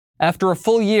After a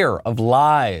full year of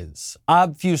lies,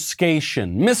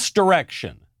 obfuscation,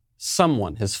 misdirection,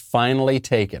 someone has finally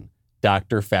taken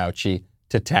Dr. Fauci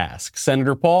to task.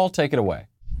 Senator Paul, take it away.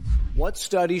 What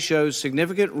study shows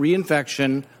significant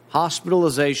reinfection,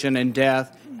 hospitalization, and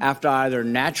death after either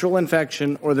natural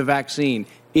infection or the vaccine?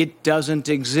 It doesn't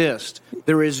exist.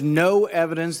 There is no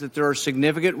evidence that there are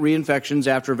significant reinfections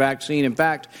after vaccine. In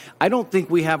fact, I don't think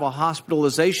we have a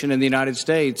hospitalization in the United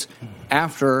States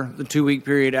after the 2-week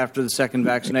period after the second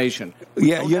vaccination.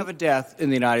 We don't have a death in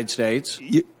the United States.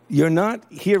 You're not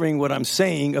hearing what I'm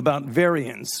saying about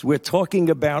variants. We're talking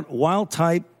about wild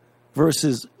type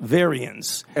versus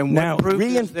variants. And what proof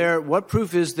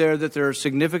is there that there are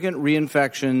significant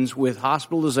reinfections with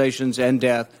hospitalizations and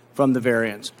death from the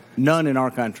variants? None in our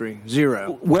country.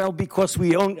 Zero. Well, because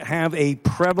we don't have a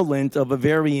prevalent of a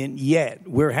variant yet.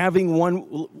 We're having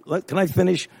one. Can I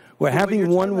finish? We're having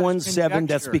 117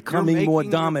 that's becoming more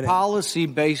dominant. Policy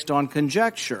based on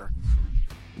conjecture.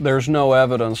 There's no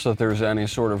evidence that there's any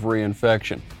sort of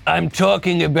reinfection. I'm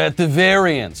talking about the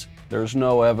variants. There's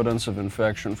no evidence of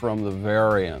infection from the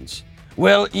variants.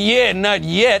 Well, yeah, not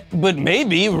yet, but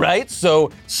maybe, right?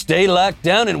 So stay locked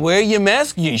down and wear your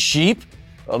mask, you sheep.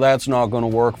 Well, that's not going to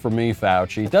work for me,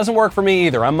 Fauci. It doesn't work for me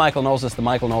either. I'm Michael Knowles. It's The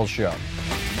Michael Knowles Show.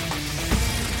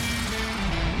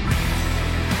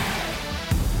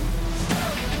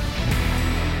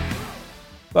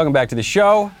 Welcome back to the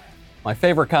show. My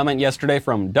favorite comment yesterday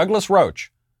from Douglas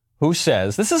Roach, who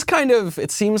says, this is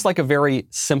it seems like a very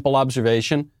simple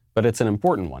observation, but it's an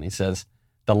important one. He says,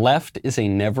 the left is a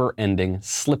never-ending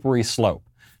slippery slope.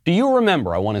 Do you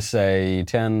remember, I want to say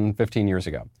 10, 15 years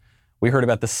ago, we heard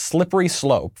about the slippery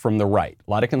slope from the right.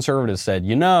 A lot of conservatives said,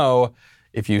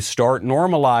 if you start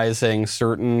normalizing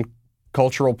certain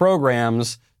cultural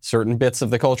programs, certain bits of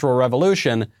the Cultural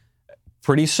Revolution,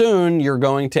 pretty soon you're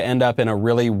going to end up in a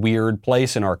really weird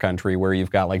place in our country where you've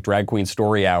got like drag queen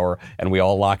story hour and we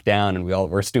all lock down and we all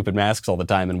wear stupid masks all the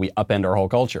time and we upend our whole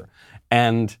culture.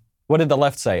 And what did the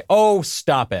left say? Oh,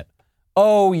 stop it.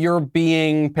 Oh, you're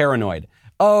being paranoid.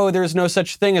 Oh, there's no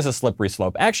such thing as a slippery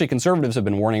slope. Actually, conservatives have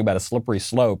been warning about a slippery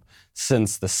slope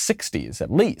since the 60s,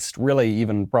 at least, really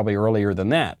even probably earlier than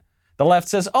that. The left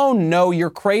says, oh, no,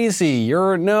 you're crazy.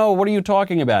 No, what are you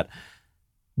talking about?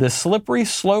 The slippery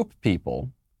slope people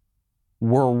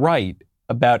were right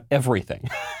about everything.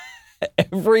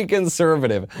 Every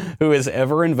conservative who has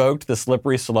ever invoked the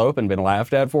slippery slope and been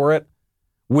laughed at for it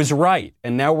was right.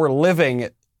 And now we're living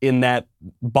in that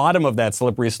bottom of that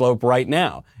slippery slope right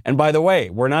now. And by the way,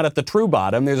 we're not at the true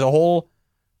bottom. There's a whole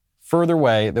further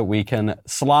way that we can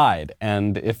slide.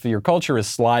 And if your culture is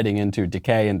sliding into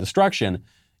decay and destruction,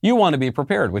 you want to be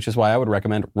prepared, which is why I would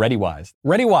recommend ReadyWise.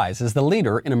 ReadyWise is the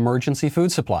leader in emergency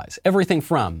food supplies. Everything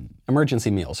from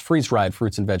emergency meals, freeze-dried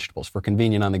fruits and vegetables for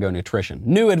convenient on-the-go nutrition,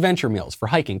 new adventure meals for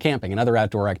hiking, camping, and other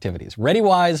outdoor activities.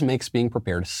 ReadyWise makes being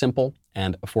prepared simple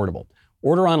and affordable.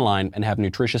 Order online and have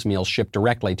nutritious meals shipped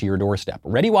directly to your doorstep.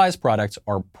 ReadyWise products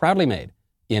are proudly made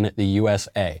in the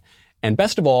USA. And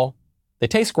best of all, they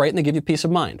taste great and they give you peace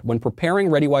of mind. When preparing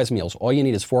ReadyWise meals, all you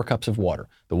need is 4 cups of water.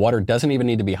 The water doesn't even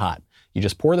need to be hot. You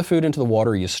just pour the food into the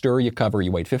water, you stir, you cover,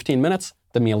 you wait 15 minutes,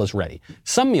 the meal is ready.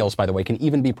 Some meals, by the way, can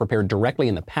even be prepared directly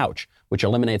in the pouch, which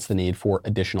eliminates the need for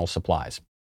additional supplies.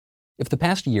 If the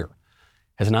past year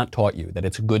has not taught you that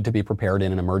it's good to be prepared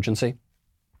in an emergency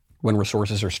when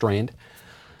resources are strained,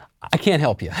 I can't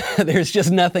help you. There's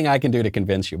just nothing I can do to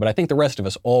convince you. But I think the rest of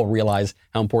us all realize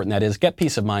how important that is. Get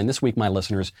peace of mind. This week, my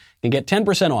listeners can get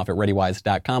 10% off at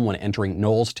ReadyWise.com when entering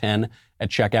Knowles10 at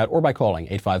checkout or by calling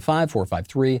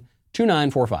 855-453-2945.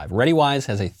 ReadyWise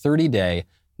has a 30-day,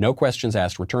 no questions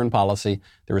asked return policy.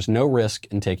 There is no risk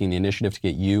in taking the initiative to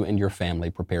get you and your family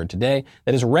prepared today.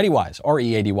 That is ReadyWise,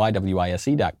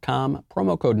 ReadyWise.com,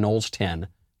 promo code Knowles10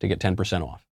 to get 10%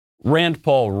 off. Rand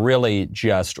Paul really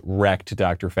just wrecked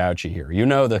Dr. Fauci here. You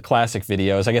know the classic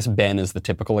videos. I guess Ben is the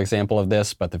typical example of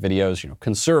this, but the videos,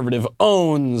 conservative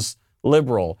owns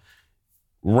liberal.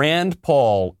 Rand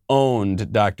Paul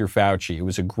owned Dr. Fauci. It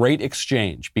was a great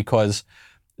exchange because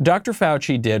Dr.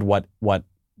 Fauci did what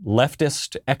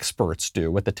leftist experts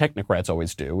do, what the technocrats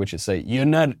always do, which is say, you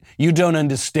don't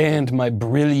understand my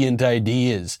brilliant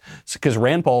ideas. Because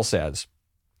Rand Paul says,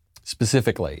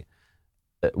 specifically,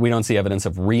 we don't see evidence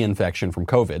of reinfection from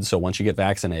COVID. So once you get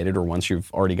vaccinated or once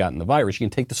you've already gotten the virus, you can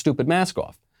take the stupid mask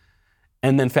off.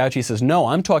 And then Fauci says, no,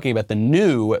 I'm talking about the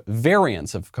new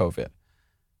variants of COVID,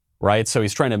 right? So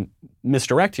he's trying to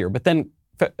misdirect here. But then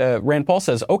Rand Paul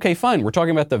says, okay, fine, we're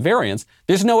talking about the variants.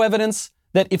 There's no evidence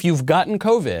that if you've gotten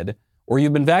COVID or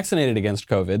you've been vaccinated against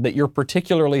COVID, that you're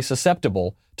particularly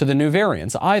susceptible to the new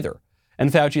variants either.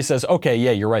 And Fauci says, okay,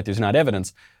 yeah, you're right, there's not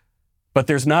evidence. but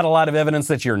there's not a lot of evidence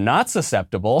that you're not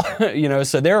susceptible,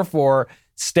 so therefore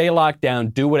stay locked down,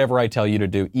 do whatever I tell you to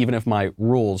do, even if my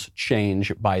rules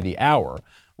change by the hour.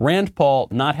 Rand Paul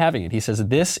not having it. He says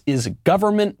this is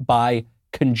government by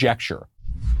conjecture.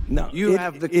 No,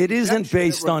 it isn't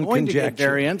based on conjecture.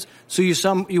 Variants, so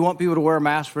you want people to wear a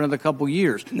mask for another couple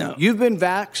years. No. You've been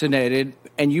vaccinated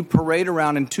and you parade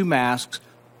around in 2 masks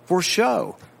for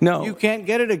show. No. You can't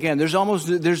get it again. There's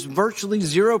virtually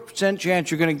 0% chance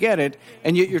you're going to get it,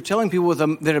 and yet you're telling people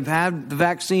that have had the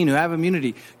vaccine, who have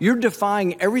immunity. You're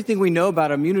defying everything we know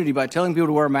about immunity by telling people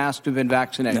to wear a mask who've been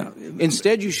vaccinated. No.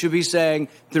 Instead, you should be saying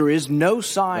there is no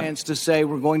science to say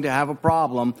we're going to have a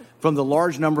problem from the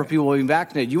large number of people being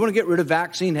vaccinated. You want to get rid of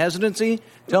vaccine hesitancy?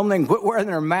 Tell them they can quit wearing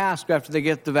their mask after they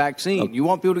get the vaccine. Okay. You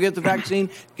want people to get the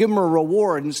vaccine? Give them a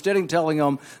reward instead of telling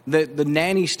them that the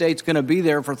nanny state's going to be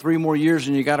there for 3 more years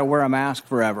and you got to wear a mask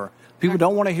forever. People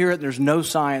don't want to hear it. There's no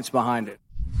science behind it.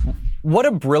 What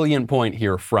a brilliant point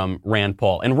here from Rand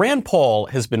Paul. And Rand Paul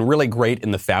has been really great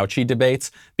in the Fauci debates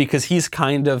because he's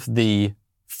kind of the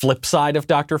flip side of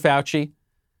Dr. Fauci.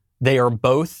 They are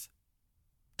both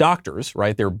doctors,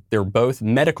 right? They're both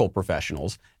medical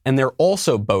professionals, and they're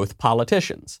also both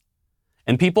politicians.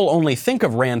 And people only think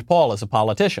of Rand Paul as a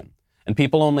politician, and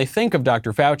people only think of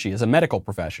Dr. Fauci as a medical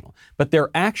professional. But they're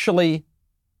actually,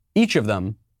 each of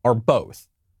them are both.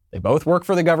 They both work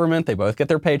for the government. They both get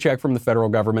their paycheck from the federal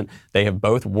government. They have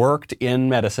both worked in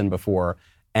medicine before,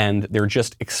 and they're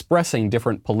just expressing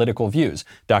different political views.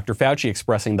 Dr. Fauci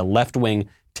expressing the left-wing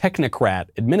technocrat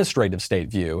administrative state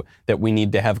view that we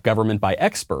need to have government by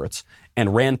experts,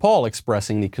 and Rand Paul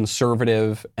expressing the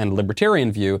conservative and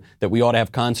libertarian view that we ought to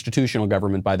have constitutional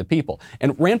government by the people.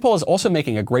 And Rand Paul is also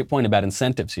making a great point about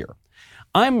incentives here.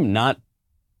 I'm not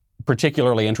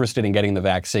particularly interested in getting the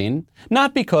vaccine,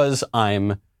 not because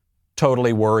I'm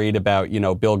totally worried about,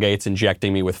 Bill Gates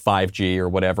injecting me with 5G or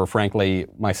whatever. Frankly,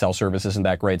 my cell service isn't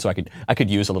that great, so I could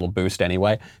use a little boost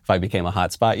anyway if I became a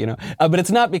hotspot, But it's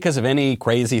not because of any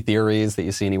crazy theories that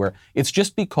you see anywhere. It's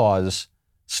just because,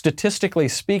 statistically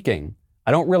speaking,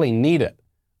 I don't really need it.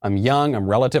 I'm young, I'm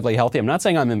relatively healthy. I'm not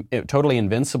saying I'm totally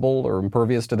invincible or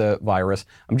impervious to the virus.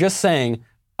 I'm just saying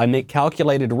I make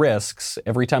calculated risks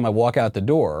every time I walk out the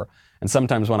door, and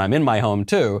sometimes when I'm in my home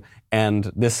too,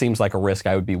 and this seems like a risk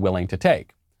I would be willing to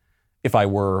take. If I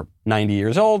were 90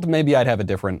 years old, maybe I'd have a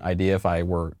different idea. If I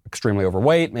were extremely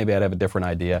overweight, maybe I'd have a different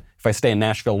idea. If I stay in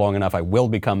Nashville long enough, I will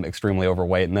become extremely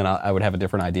overweight, and then I would have a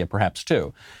different idea perhaps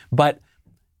too. But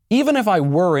even if I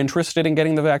were interested in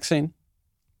getting the vaccine,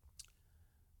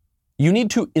 you need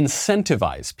to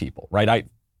incentivize people, right?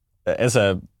 As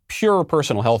a pure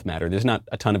personal health matter, there's not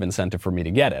a ton of incentive for me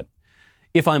to get it.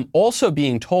 If I'm also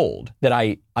being told that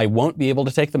I won't be able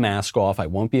to take the mask off, I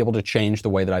won't be able to change the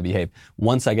way that I behave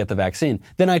once I get the vaccine,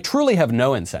 then I truly have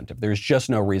no incentive. There's just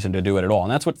no reason to do it at all.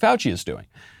 And that's what Fauci is doing.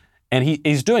 And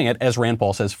he's doing it, as Rand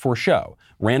Paul says, for show.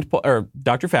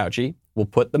 Dr. Fauci will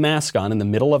put the mask on in the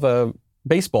middle of a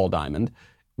baseball diamond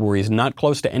where he's not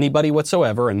close to anybody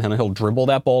whatsoever, and then he'll dribble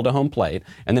that ball to home plate,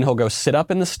 and then he'll go sit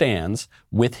up in the stands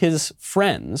with his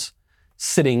friends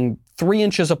sitting 3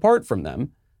 inches apart from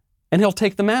them, and he'll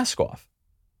take the mask off.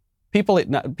 People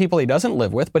he doesn't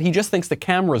live with, but he just thinks the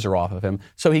cameras are off of him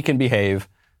so he can behave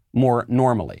more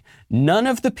normally. None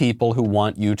of the people who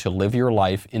want you to live your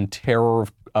life in terror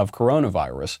of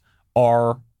coronavirus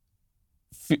are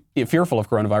fearful of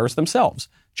coronavirus themselves.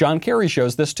 John Kerry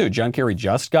shows this too. John Kerry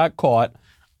just got caught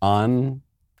on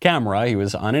camera. He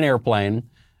was on an airplane.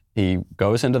 He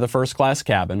goes into the first class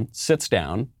cabin, sits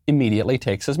down, immediately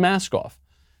takes his mask off.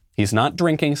 He's not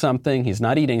drinking something. He's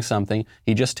not eating something.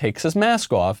 He just takes his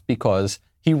mask off because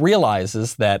he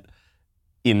realizes that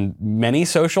in many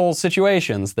social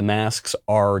situations, the masks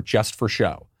are just for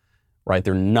show, right?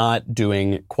 They're not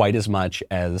doing quite as much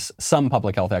as some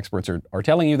public health experts are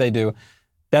telling you they do.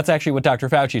 That's actually what Dr.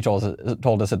 Fauci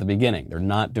told us at the beginning. They're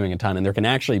not doing a ton, and there can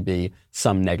actually be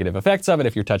some negative effects of it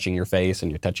if you're touching your face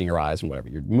and you're touching your eyes and whatever.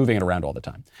 You're moving it around all the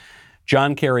time.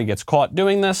 John Kerry gets caught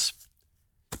doing this.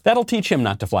 That'll teach him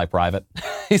not to fly private.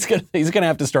 He's gonna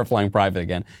have to start flying private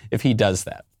again if he does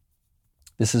that.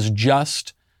 This is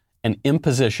just an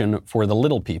imposition for the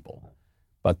little people,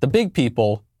 but the big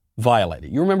people violate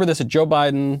it. You remember this at Joe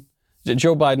Biden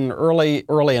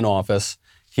early in office.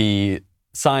 He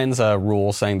signs a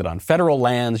rule saying that on federal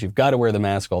lands, you've got to wear the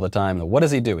mask all the time. And what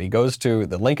does he do? He goes to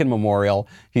the Lincoln Memorial.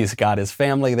 He's got his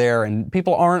family there, and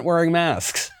people aren't wearing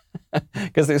masks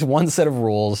because there's one set of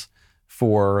rules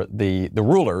for the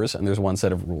rulers, and there's one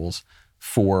set of rules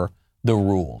for the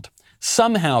ruled.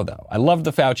 Somehow, though, I love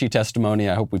the Fauci testimony.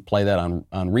 I hope we play that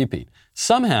on repeat.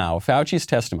 Somehow, Fauci's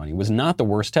testimony was not the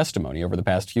worst testimony over the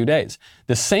past few days.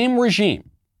 The same regime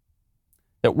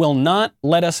that will not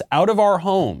let us out of our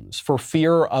homes for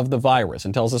fear of the virus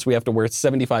and tells us we have to wear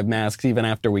 75 masks even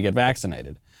after we get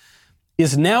vaccinated,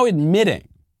 is now admitting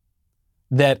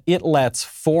that it lets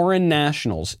foreign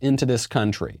nationals into this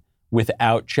country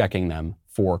without checking them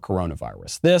for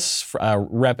coronavirus. This,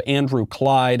 Rep. Andrew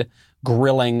Clyde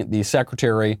grilling the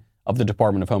Secretary of the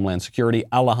Department of Homeland Security,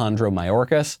 Alejandro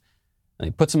Mayorkas, and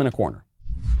he puts him in a corner.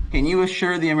 Can you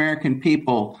assure the American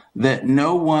people that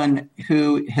no one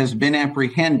who has been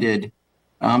apprehended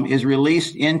is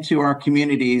released into our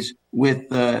communities with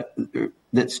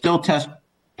that still test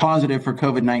positive for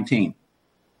COVID-19?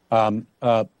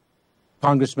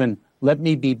 Congressman, let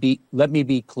me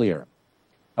be clear.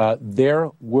 There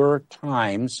were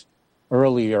times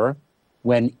earlier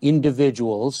when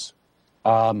individuals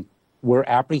were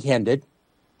apprehended,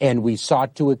 and we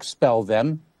sought to expel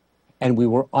them, and we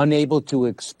were unable to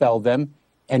expel them,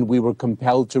 and we were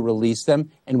compelled to release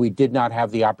them, and we did not have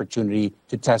the opportunity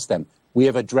to test them. We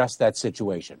have addressed that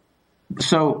situation.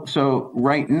 So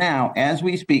right now, as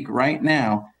we speak right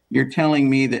now, you're telling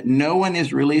me that no one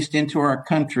is released into our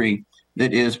country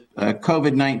that is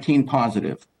COVID-19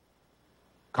 positive.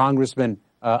 Congressman,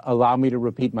 allow me to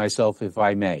repeat myself if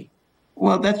I may.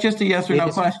 Well, that's just a yes or no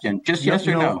question. Just yes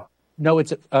or no. No,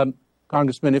 it's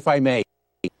Congressman, if I may.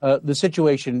 The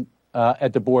situation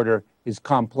at the border is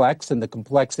complex, and the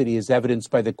complexity is evidenced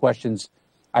by the questions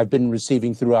I've been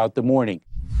receiving throughout the morning.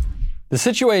 The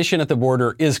situation at the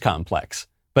border is complex,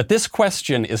 but this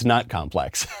question is not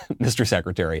complex, Mr.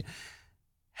 Secretary.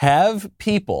 Have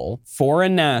people,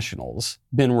 foreign nationals,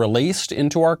 been released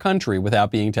into our country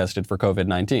without being tested for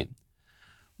COVID-19?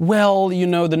 Well, you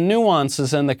know, the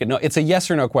nuances and no, it's a yes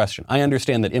or no question. I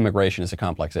understand that immigration is a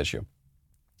complex issue.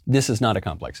 This is not a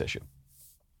complex issue.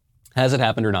 Has it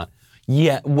happened or not?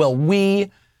 Yeah, well,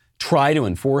 we try to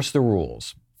enforce the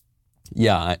rules.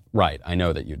 Yeah, right, I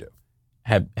know that you do.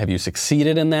 Have you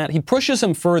succeeded in that? He pushes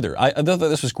him further. I thought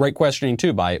this was great questioning,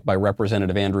 too, by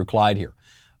Representative Andrew Clyde here.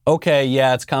 Okay,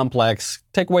 yeah, it's complex.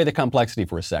 Take away the complexity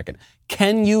for a second.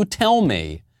 Can you tell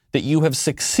me that you have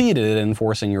succeeded in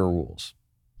enforcing your rules?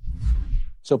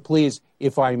 So please,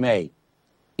 if I may,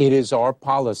 it is our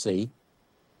policy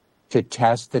to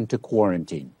test and to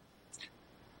quarantine.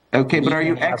 Okay, but are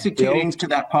you executing to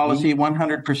that policy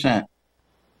 100%?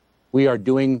 We are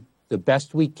doing the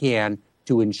best we can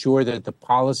to ensure that the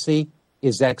policy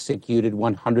is executed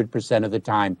 100% of the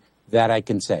time. That I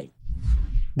can say.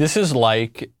 This is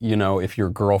like, you know, if your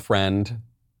girlfriend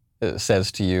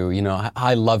says to you, you know,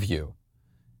 I love you.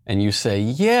 And you say,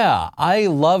 yeah, I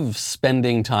love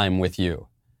spending time with you.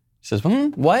 She says,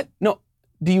 what? No,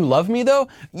 do you love me though?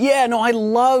 Yeah, no, I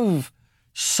love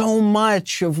so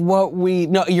much of what we...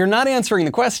 No, you're not answering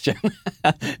the question.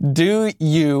 Do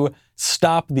you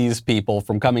stop these people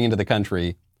from coming into the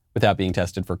country without being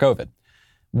tested for COVID?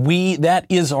 That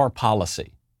is our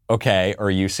policy. Okay, are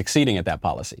you succeeding at that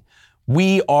policy?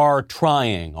 We are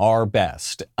trying our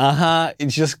best.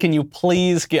 It's just, can you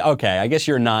please get... Okay, I guess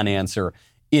your non-answer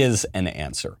is an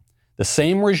answer. The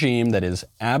same regime that is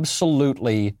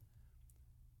absolutely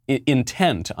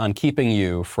intent on keeping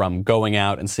you from going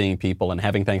out and seeing people and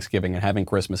having Thanksgiving and having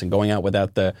Christmas and going out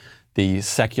without the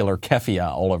secular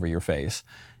keffiyeh all over your face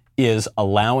is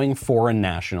allowing foreign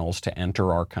nationals to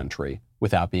enter our country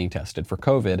without being tested for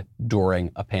COVID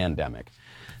during a pandemic.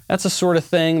 That's the sort of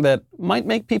thing that might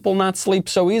make people not sleep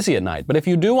so easy at night. But if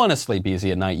you do want to sleep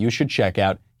easy at night, you should check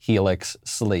out Helix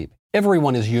Sleep.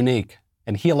 Everyone is unique,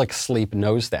 and Helix Sleep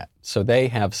knows that. So they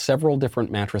have several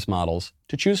different mattress models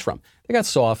to choose from. They got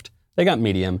soft, they got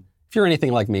medium. If you're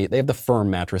anything like me, they have the firm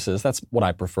mattresses. That's what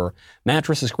I prefer.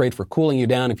 Mattress is great for cooling you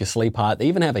down if you sleep hot. They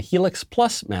even have a Helix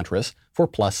Plus mattress for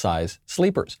plus-size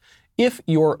sleepers. If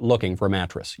you're looking for a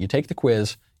mattress, you take the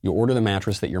quiz, you order the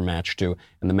mattress that you're matched to,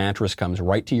 and the mattress comes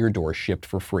right to your door, shipped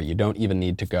for free. You don't even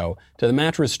need to go to the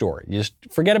mattress store. You just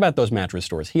forget about those mattress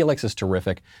stores. Helix is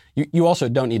terrific. You also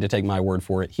don't need to take my word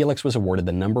for it. Helix was awarded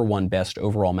the #1 best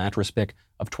overall mattress pick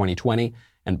of 2020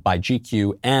 and by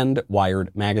GQ and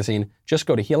Wired magazine. Just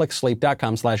go to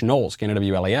helixsleep.com/Knowles,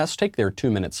 Knowles, take their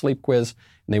 2-minute sleep quiz,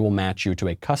 and they will match you to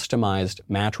a customized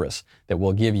mattress that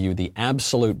will give you the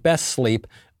absolute best sleep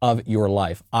of your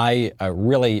life. I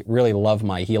really, really love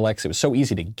my Helix. It was so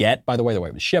easy to get, by the way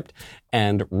it was shipped,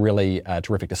 and really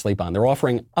terrific to sleep on. They're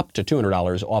offering up to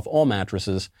 $200 off all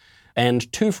mattresses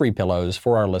and 2 free pillows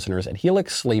for our listeners at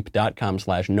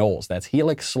helixsleep.com/Knowles. That's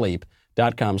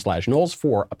helixsleep.com/Knowles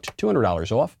for up to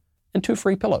 $200 off and 2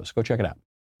 free pillows. Go check it out.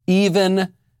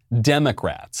 Even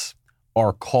Democrats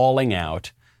are calling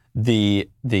out the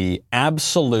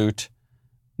absolute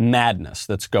madness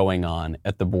that's going on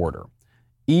at the border.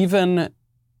 Even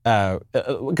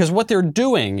because what they're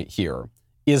doing here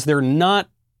is they're not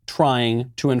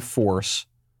trying to enforce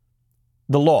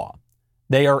the law.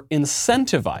 They are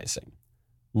incentivizing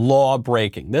law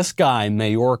breaking. This guy,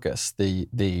 Mayorkas,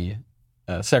 the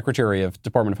Secretary of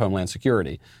Department of Homeland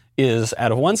Security, is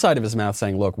out of one side of his mouth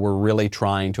saying, look, we're really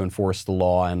trying to enforce the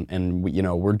law and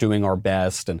we're doing our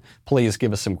best and please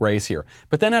give us some grace here.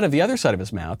 But then out of the other side of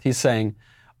his mouth, he's saying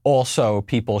also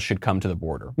people should come to the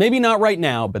border. Maybe not right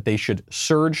now, but they should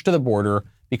surge to the border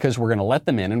because we're going to let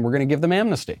them in and we're going to give them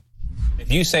amnesty.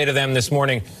 If you say to them this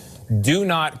morning, do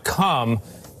not come,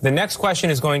 the next question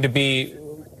is going to be,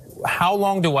 how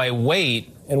long do I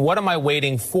wait and what am I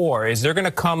waiting for? Is there going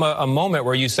to come a moment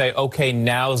where you say, okay,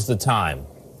 now's the time?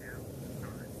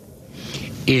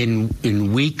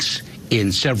 In weeks,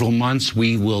 in several months,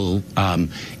 we will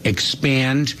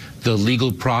expand the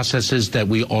legal processes that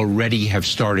we already have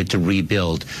started to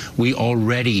rebuild. We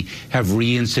already have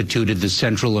reinstituted the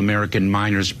Central American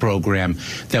Minors Program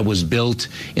that was built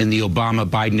in the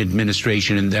Obama-Biden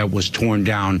administration and that was torn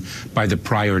down by the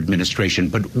prior administration.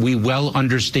 But we well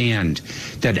understand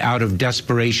that out of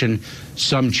desperation,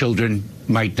 some children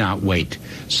might not wait.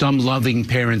 Some loving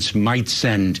parents might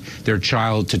send their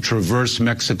child to traverse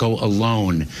Mexico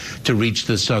alone to reach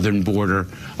the southern border,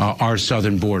 our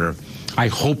southern border. I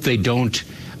hope they don't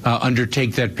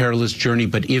undertake that perilous journey,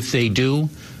 but if they do,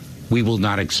 we will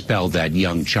not expel that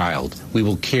young child. We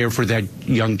will care for that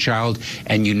young child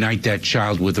and unite that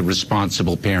child with a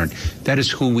responsible parent. That is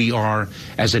who we are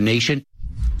as a nation.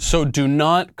 So do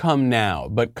not come now,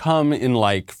 but come in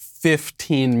like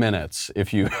 15 minutes.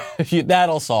 If you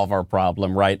that'll solve our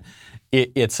problem, right?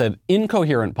 It's an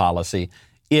incoherent policy.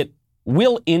 It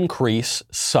will increase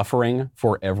suffering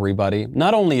for everybody.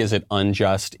 Not only is it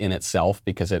unjust in itself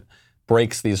because it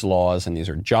breaks these laws, and these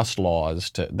are just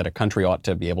laws that a country ought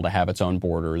to be able to have its own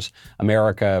borders.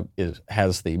 America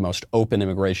has the most open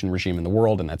immigration regime in the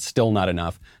world, and that's still not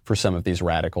enough for some of these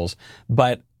radicals.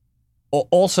 But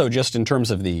also just in terms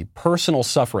of the personal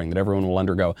suffering that everyone will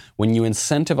undergo, when you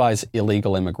incentivize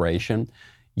illegal immigration,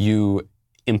 you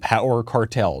empower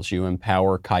cartels, you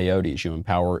empower coyotes, you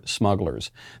empower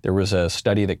smugglers. There was a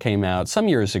study that came out some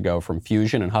years ago from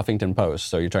Fusion and Huffington Post,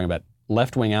 so you're talking about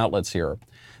left-wing outlets here,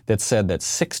 that said that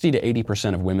 60 to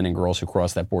 80% of women and girls who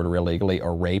cross that border illegally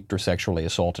are raped or sexually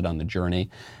assaulted on the journey.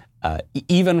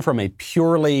 Even from a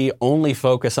purely only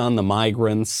focus on the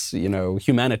migrants,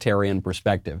 humanitarian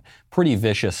perspective, pretty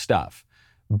vicious stuff.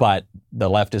 But the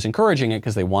left is encouraging it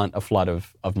because they want a flood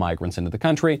of migrants into the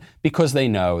country because they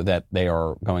know that they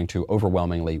are going to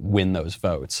overwhelmingly win those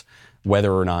votes.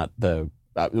 Whether or not they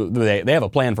have a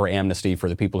plan for amnesty for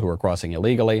the people who are crossing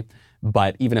illegally,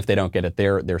 but even if they don't get it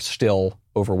there, they're still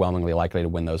overwhelmingly likely to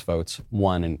win those votes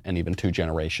 1 and even 2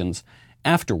 generations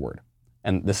afterward.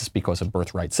 And this is because of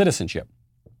birthright citizenship.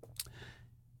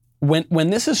 When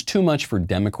this is too much for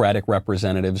Democratic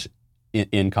representatives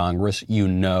in Congress, you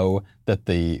know that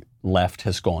the left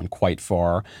has gone quite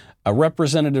far.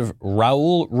 Representative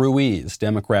Raul Ruiz,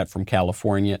 Democrat from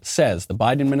California, says the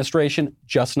Biden administration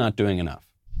just not doing enough.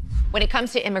 When it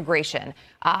comes to immigration,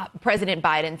 President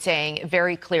Biden saying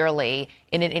very clearly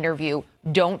in an interview,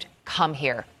 don't come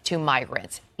here to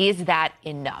migrants. Is that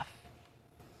enough?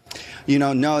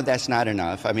 No, that's not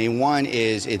enough. I mean, one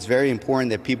is it's very important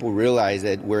that people realize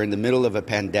that we're in the middle of a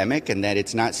pandemic and that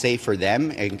it's not safe for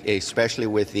them, especially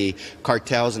with the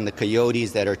cartels and the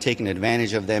coyotes that are taking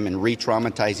advantage of them and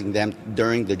re-traumatizing them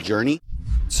during the journey.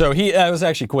 So that was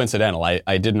actually coincidental.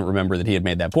 I didn't remember that he had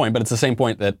made that point, but it's the same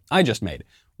point that I just made,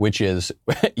 which is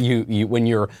you when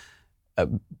you're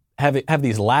have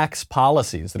these lax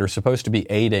policies that are supposed to be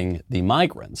aiding the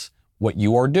migrants, what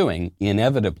you are doing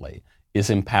inevitably is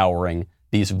empowering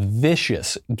these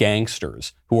vicious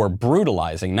gangsters who are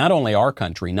brutalizing not only our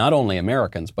country, not only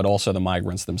Americans, but also the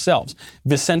migrants themselves.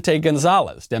 Vicente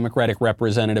Gonzalez, Democratic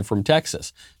representative from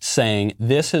Texas, saying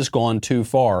this has gone too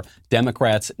far.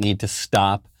 Democrats need to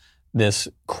stop this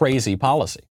crazy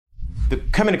policy.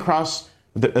 Coming across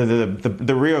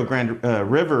the Rio Grande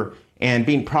River and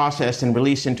being processed and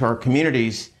released into our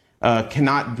communities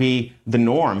cannot be the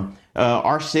norm.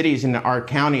 Our cities and our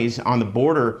counties on the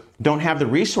border don't have the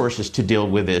resources to deal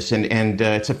with this. And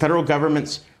it's a federal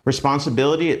government's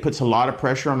responsibility. It puts a lot of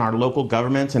pressure on our local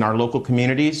governments and our local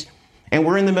communities. And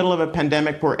we're in the middle of a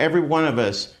pandemic where every one of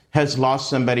us has lost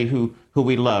somebody who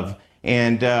we love.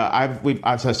 And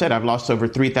as I said, I've lost over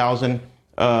 3,000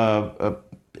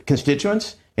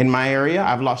 constituents in my area.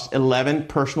 I've lost 11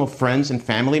 personal friends and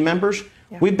family members.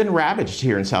 We've been ravaged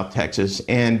here in South Texas,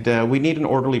 and we need an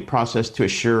orderly process to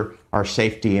assure our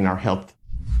safety and our health.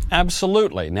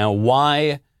 Absolutely. Now,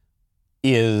 why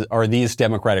are these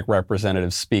Democratic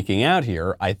representatives speaking out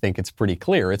here? I think it's pretty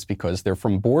clear. It's because they're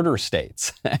from border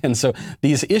states. And so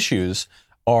these issues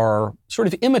are sort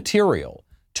of immaterial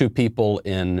to people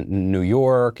in New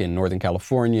York, in Northern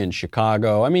California, in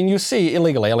Chicago. I mean, you see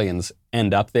illegal aliens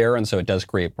end up there, and so it does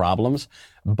create problems.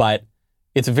 But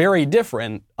it's very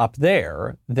different up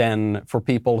there than for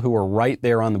people who are right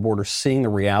there on the border, seeing the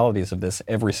realities of this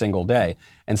every single day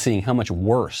and seeing how much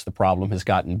worse the problem has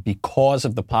gotten because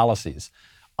of the policies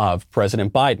of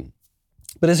President Biden.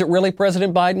 But is it really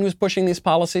President Biden who's pushing these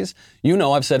policies? You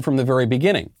know, I've said from the very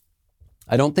beginning,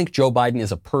 I don't think Joe Biden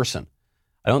is a person.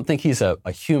 I don't think he's a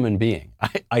human being.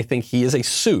 I think he is a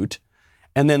suit,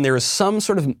 and then there is some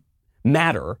sort of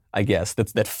matter, I guess,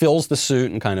 that fills the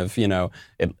suit and kind of, you know,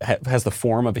 it has the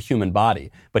form of a human body.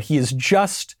 But he is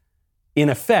just, in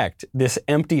effect, this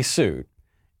empty suit.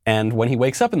 And when he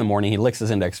wakes up in the morning, he licks his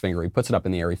index finger, he puts it up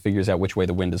in the air, he figures out which way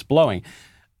the wind is blowing.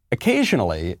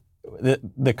 Occasionally,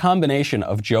 the combination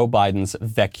of Joe Biden's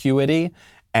vacuity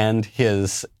and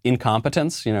his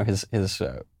incompetence, you know, his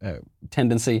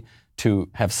tendency to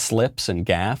have slips and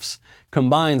gaffes,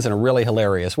 combines in a really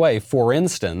hilarious way. For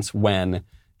instance, when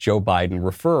Joe Biden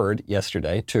referred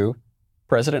yesterday to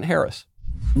President Harris.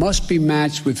 Must be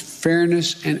matched with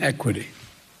fairness and equity.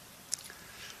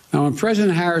 Now, when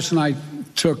President Harris and I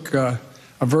took a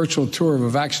virtual tour of a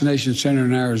vaccination center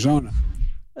in Arizona.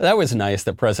 That was nice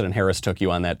that President Harris took you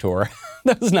on that tour.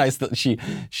 That was nice that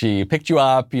she picked you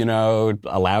up, you know,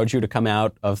 allowed you to come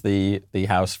out of the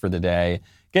house for the day,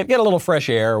 get a little fresh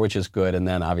air, which is good, and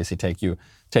then obviously take you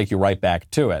right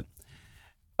back to it.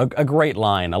 A great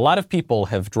line. A lot of people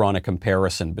have drawn a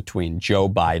comparison between Joe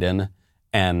Biden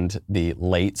and the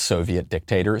late Soviet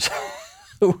dictators.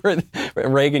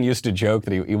 Reagan used to joke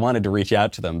that he wanted to reach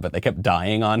out to them, but they kept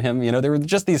dying on him. You know, they were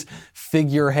just these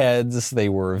figureheads. They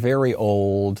were very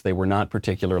old. They were not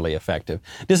particularly effective.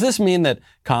 Does this mean that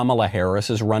Kamala Harris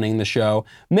is running the show?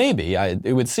 Maybe.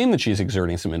 It would seem that she's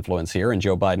exerting some influence here, and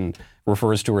Joe Biden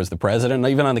refers to her as the president.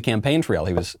 Even on the campaign trail,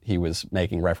 he was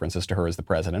making references to her as the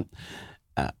president.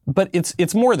 But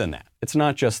it's more than that. It's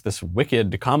not just this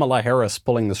wicked Kamala Harris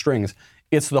pulling the strings.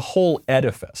 It's the whole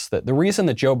edifice. That the reason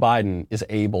that Joe Biden is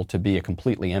able to be a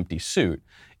completely empty suit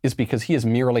is because he is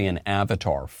merely an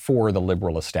avatar for the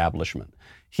liberal establishment.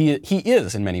 He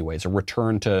is, in many ways, a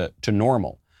return to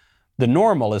normal. The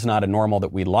normal is not a normal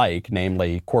that we like,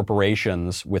 namely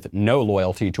corporations with no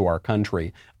loyalty to our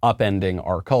country, upending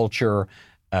our culture,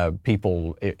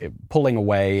 people pulling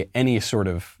away any sort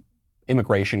of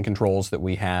immigration controls that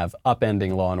we have,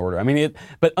 upending law and order. I mean,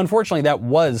 but unfortunately, that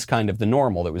was kind of the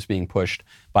normal that was being pushed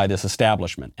by this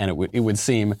establishment. And it would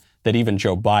seem that even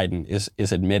Joe Biden is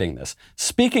admitting this.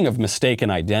 Speaking of mistaken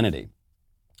identity,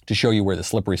 to show you where the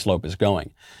slippery slope is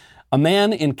going, a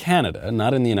man in Canada,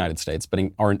 not in the United States, but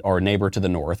in our neighbor to the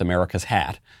north, America's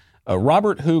hat,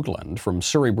 Robert Hoogland from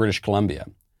Surrey, British Columbia,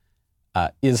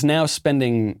 is now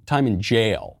spending time in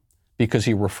jail because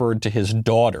he referred to his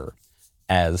daughter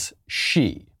as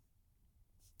she.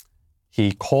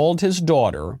 He called his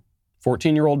daughter,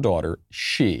 14-year-old daughter,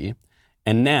 she,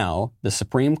 and now the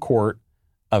Supreme Court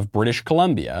of British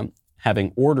Columbia,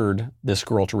 having ordered this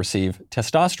girl to receive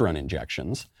testosterone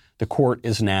injections, the court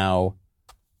is now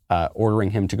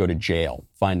ordering him to go to jail,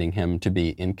 finding him to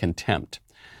be in contempt.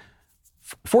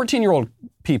 14-year-old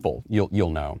people,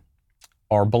 you'll know,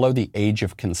 are below the age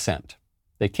of consent.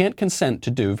 They can't consent to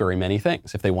do very many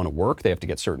things. If they want to work, they have to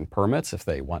get certain permits. If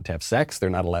they want to have sex, they're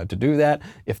not allowed to do that.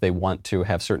 If they want to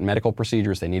have certain medical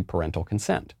procedures, they need parental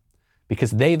consent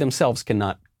because they themselves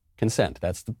cannot consent.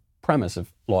 That's the premise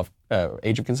of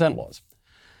age of consent laws.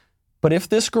 But if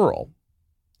this girl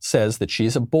says that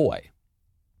she's a boy,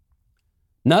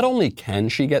 not only can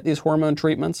she get these hormone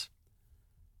treatments,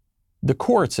 the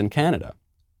courts in Canada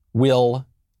will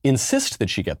insist that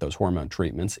she get those hormone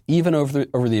treatments, even over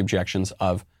the objections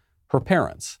of her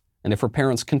parents. And if her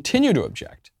parents continue to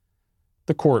object,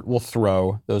 the court will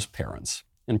throw those parents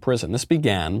in prison. This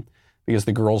began because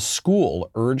the girl's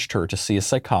school urged her to see a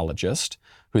psychologist,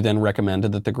 who then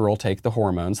recommended that the girl take the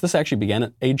hormones. This actually began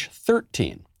at age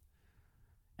 13.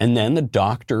 And then the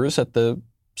doctors at the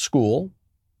school,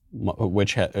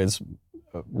 which is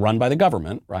run by the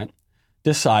government, right,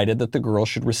 decided that the girl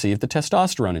should receive the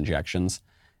testosterone injections.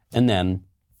 And then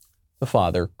the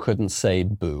father couldn't say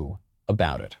boo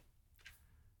about it.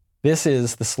 This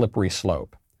is the slippery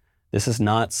slope. This is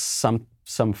not some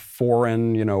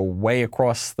foreign, way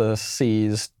across the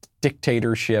seas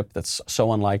dictatorship that's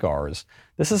so unlike ours.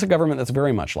 This is a government that's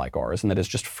very much like ours and that is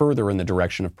just further in the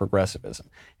direction of progressivism.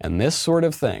 And this sort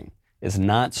of thing is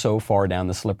not so far down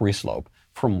the slippery slope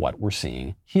from what we're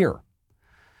seeing here.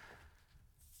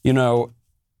 You know,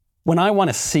 when I want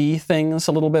to see things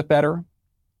a little bit better,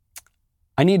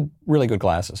 I need really good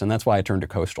glasses, and that's why I turned to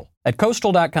Coastal. At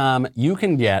Coastal.com, you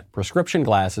can get prescription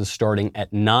glasses starting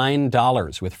at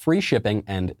 $9 with free shipping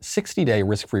and 60-day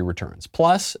risk-free returns.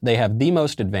 Plus, they have the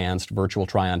most advanced virtual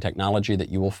try-on technology that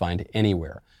you will find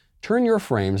anywhere. Turn your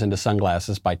frames into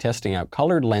sunglasses by testing out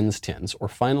colored lens tints, or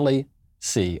finally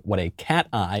see what a cat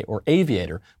eye or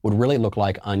aviator would really look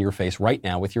like on your face right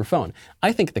now with your phone.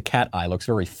 I think the cat eye looks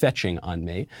very fetching on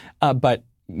me, but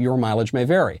your mileage may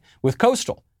vary. With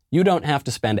Coastal, you don't have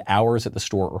to spend hours at the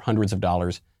store or hundreds of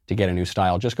dollars to get a new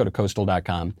style. Just go to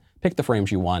Coastal.com, pick the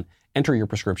frames you want, enter your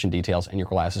prescription details, and your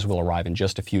glasses will arrive in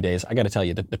just a few days. I got to tell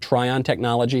you, the try-on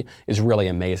technology is really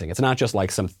amazing. It's not just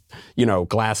like some,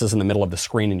 glasses in the middle of the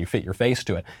screen and you fit your face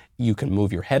to it. You can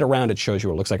move your head around. It shows you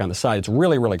what it looks like on the side. It's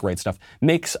really, really great stuff.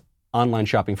 Makes online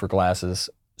shopping for glasses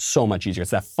so much easier.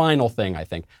 It's that final thing, I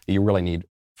think, that you really need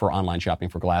for online shopping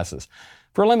for glasses.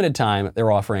 For a limited time, they're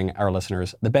offering our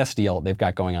listeners the best deal they've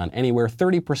got going on anywhere,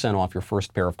 30% off your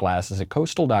first pair of glasses at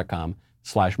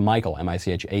Coastal.com/Michael,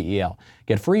 M-I-C-H-A-E-L.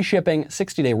 Get free shipping,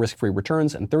 60-day risk-free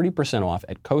returns, and 30% off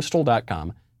at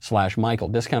Coastal.com/Michael.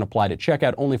 Discount applied at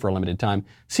checkout only for a limited time.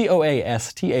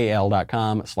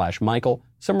 Coastal.com/Michael.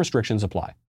 Some restrictions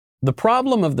apply. The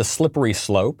problem of the slippery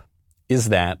slope is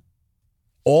that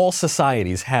all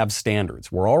societies have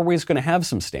standards. We're always going to have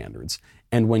some standards.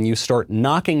 And when you start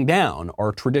knocking down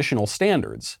our traditional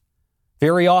standards,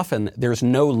 very often there's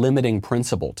no limiting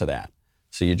principle to that.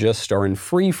 So you just are in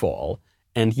free fall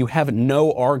and you have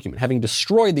no argument. Having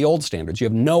destroyed the old standards, you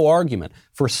have no argument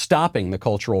for stopping the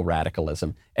cultural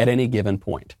radicalism at any given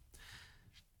point.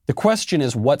 The question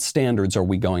is, what standards are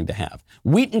we going to have?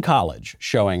 Wheaton College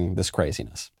showing this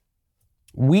craziness.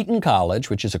 Wheaton College,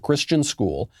 which is a Christian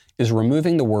school, is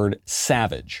removing the word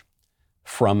savage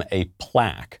from a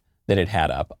plaque that it had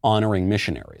up honoring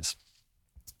missionaries.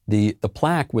 The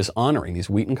plaque was honoring these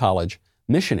Wheaton College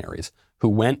missionaries who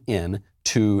went in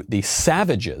to the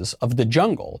savages of the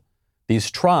jungle, these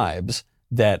tribes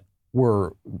that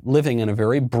were living in a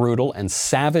very brutal and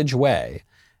savage way,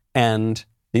 and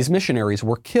these missionaries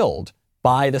were killed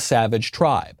by the savage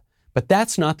tribe. But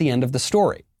that's not the end of the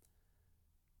story.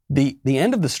 The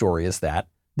end of the story is that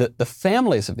the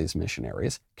families of these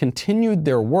missionaries continued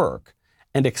their work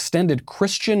and extended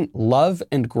Christian love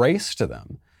and grace to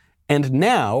them. And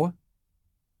now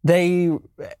they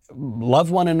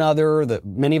love one another.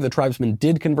 Many of the tribesmen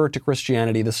did convert to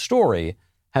Christianity. The story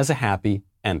has a happy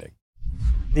ending.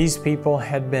 These people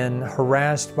had been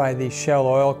harassed by the Shell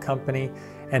Oil Company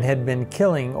and had been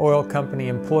killing oil company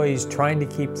employees, trying to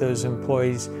keep those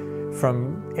employees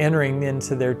from entering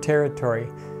into their territory.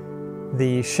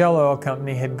 The Shell Oil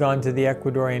Company had gone to the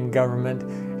Ecuadorian government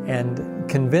and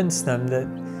convinced them that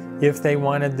if they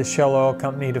wanted the Shell Oil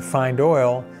Company to find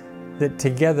oil, that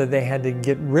together they had to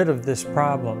get rid of this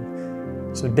problem.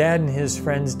 So Dad and his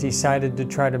friends decided to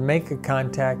try to make a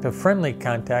friendly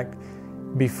contact,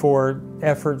 before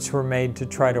efforts were made to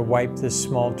try to wipe this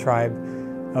small tribe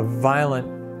of violent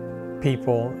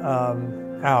people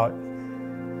out.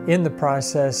 In the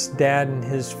process, Dad and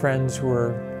his friends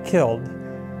were killed,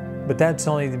 but that's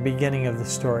only the beginning of the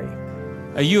story.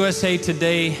 A USA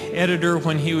Today editor,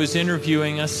 when he was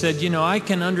interviewing us, said, I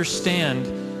can understand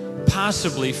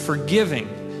possibly forgiving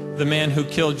the man who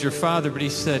killed your father, but he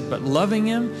said, but loving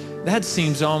him, that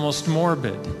seems almost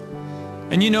morbid.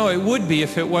 And it would be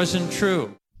if it wasn't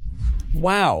true.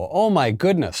 Wow. Oh my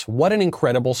goodness. What an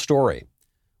incredible story.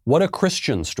 What a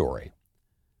Christian story.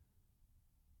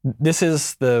 This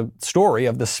is the story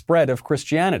of the spread of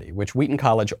Christianity, which Wheaton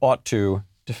College ought to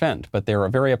defend, but they're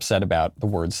very upset about the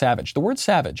word savage. The word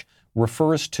savage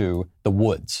refers to the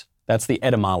woods. That's the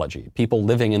etymology, people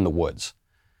living in the woods.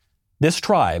 This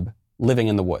tribe living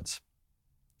in the woods.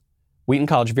 Wheaton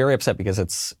College very upset because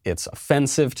it's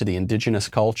offensive to the indigenous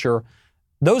culture.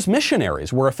 Those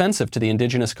missionaries were offensive to the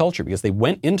indigenous culture because they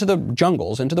went into the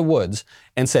jungles, into the woods,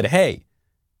 and said, hey,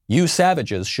 you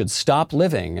savages should stop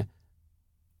living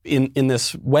in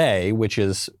this way, which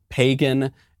is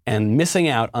pagan and missing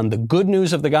out on the good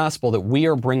news of the gospel that we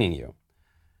are bringing you.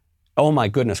 Oh my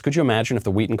goodness, could you imagine if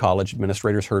the Wheaton College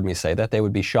administrators heard me say that? They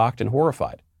would be shocked and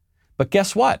horrified. But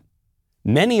guess what?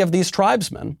 Many of these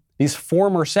tribesmen, these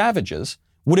former savages,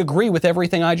 would agree with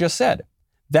everything I just said.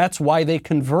 That's why they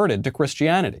converted to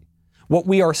Christianity. What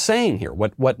we are saying here,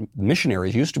 what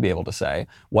missionaries used to be able to say,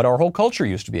 what our whole culture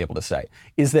used to be able to say,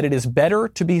 is that it is better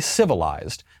to be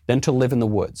civilized than to live in the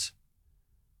woods.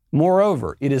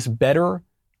 Moreover, it is better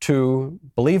to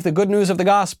believe the good news of the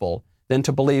gospel than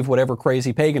to believe whatever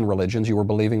crazy pagan religions you were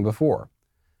believing before.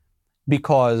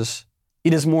 Because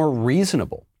it is more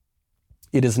reasonable.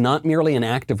 It is not merely an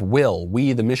act of will.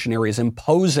 We, the missionaries,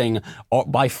 imposing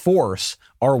by force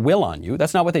our will on you.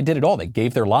 That's not what they did at all. They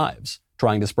gave their lives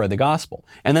trying to spread the gospel.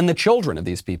 And then the children of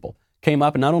these people came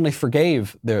up and not only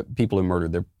forgave the people who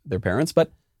murdered their parents,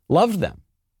 but loved them.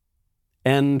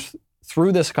 And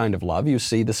through this kind of love, you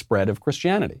see the spread of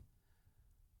Christianity.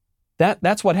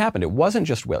 That's what happened. It wasn't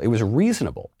just will. It was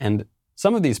reasonable. And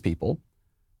some of these people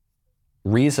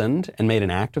reasoned and made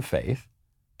an act of faith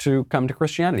to come to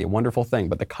Christianity, a wonderful thing.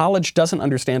 But the college doesn't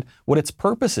understand what its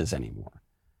purpose is anymore,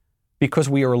 because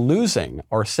we are losing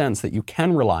our sense that you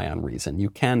can rely on reason.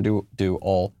 You can do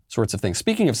all sorts of things.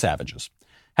 Speaking of savages,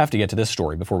 have to get to this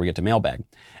story before we get to mailbag.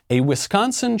 A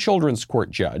Wisconsin children's court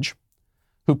judge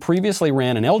who previously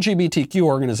ran an LGBTQ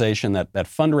organization that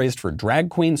fundraised for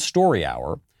Drag Queen Story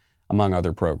Hour, among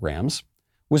other programs,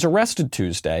 was arrested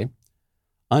Tuesday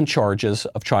on charges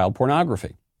of child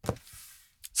pornography.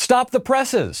 Stop the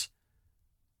presses!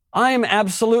 I am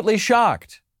absolutely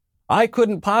shocked. I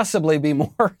couldn't possibly be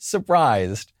more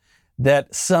surprised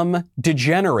that some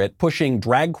degenerate pushing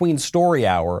Drag Queen Story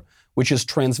Hour, which is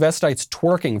transvestites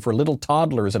twerking for little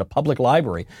toddlers at a public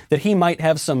library, that he might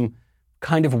have some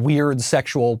kind of weird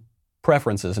sexual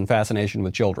preferences and fascination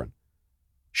with children.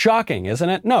 Shocking, isn't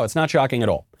it? No, it's not shocking at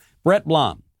all. Brett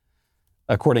Blom,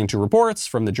 according to reports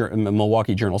from the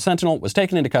Milwaukee Journal-Sentinel, was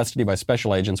taken into custody by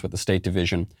special agents with the State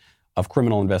Division of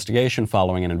Criminal Investigation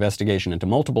following an investigation into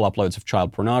multiple uploads of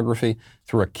child pornography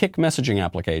through a Kik messaging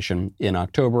application in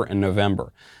October and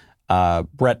November.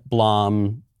 Brett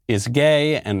Blom is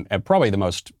gay, and probably the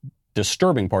most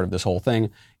disturbing part of this whole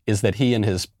thing is that he and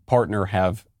his partner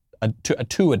have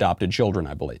two adopted children,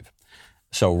 I believe.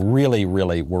 So really,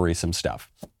 really worrisome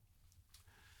stuff.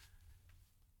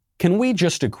 Can we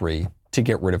just agree to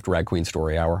get rid of Drag Queen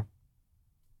Story Hour?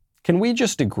 Can we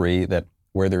just agree that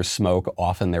where there's smoke,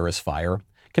 often there is fire?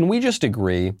 Can we just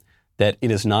agree that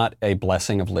it is not a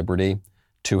blessing of liberty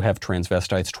to have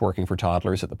transvestites twerking for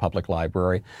toddlers at the public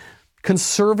library?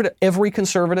 Every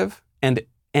conservative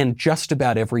and just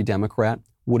about every Democrat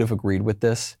would have agreed with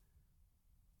this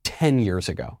 10 years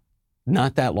ago,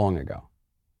 not that long ago.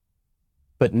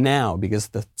 But now, because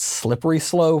the slippery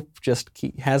slope just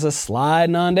has us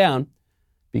sliding on down,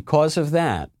 because of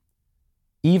that,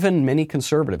 even many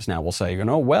conservatives now will say,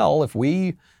 well, if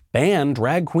we ban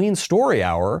Drag Queen Story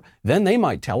Hour, then they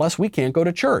might tell us we can't go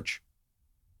to church.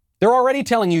 They're already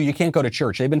telling you can't go to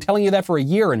church. They've been telling you that for a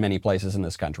year in many places in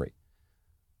this country.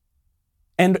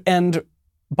 And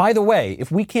by the way,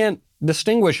 if we can't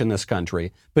distinguish in this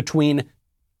country between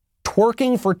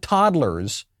twerking for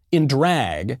toddlers in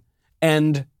drag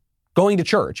and going to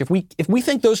church, if we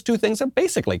think those two things are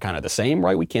basically kind of the same,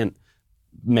 right? We can't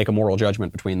make a moral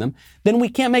judgment between them. Then we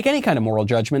can't make any kind of moral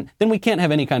judgment. Then we can't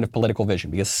have any kind of political vision,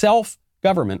 because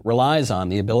self-government relies on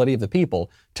the ability of the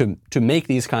people to make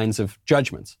these kinds of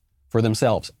judgments for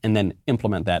themselves and then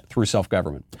implement that through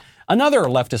self-government. Another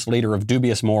leftist leader of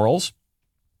dubious morals,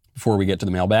 before we get to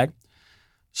the mailbag,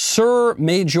 Sir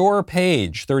Major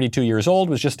Page, 32 years old,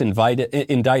 was just indicted.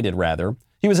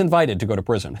 He was invited to go to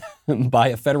prison by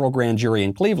a federal grand jury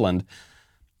in Cleveland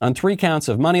on 3 counts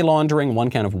of money laundering, 1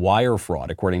 count of wire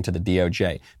fraud, according to the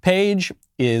DOJ. Page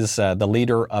is the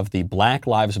leader of the Black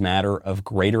Lives Matter of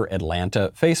Greater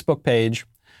Atlanta Facebook page.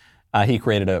 He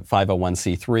created a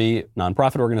 501c3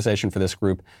 nonprofit organization for this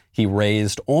group. He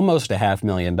raised almost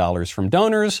 $500,000 from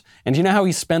donors. And do you know how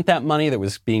he spent that money that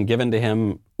was being given to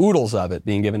him, oodles of it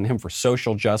being given to him for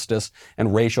social justice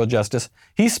and racial justice?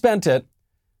 He spent it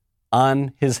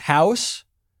on his house,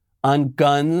 on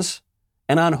guns,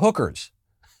 and on hookers.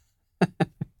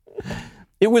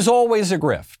 It was always a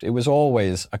grift. It was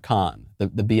always a con, the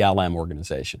BLM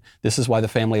organization. This is why the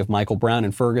family of Michael Brown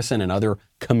in Ferguson and other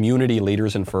community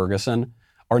leaders in Ferguson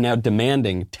are now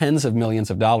demanding tens of millions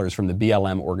of dollars from the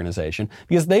BLM organization,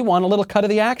 because they want a little cut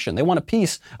of the action. They want a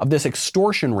piece of this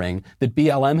extortion ring that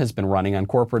BLM has been running on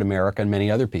corporate America and many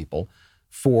other people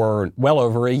for well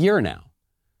over a year now.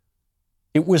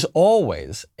 It was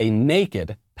always a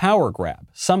naked power grab.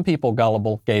 Some people,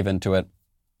 gullible, gave into it.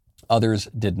 Others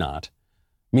did not.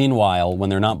 Meanwhile, when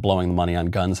they're not blowing the money on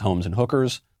guns, homes, and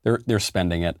hookers, they're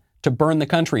spending it to burn the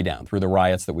country down through the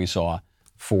riots that we saw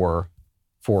for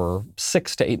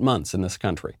 6 to 8 months in this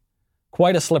country.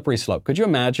 Quite a slippery slope. Could you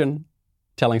imagine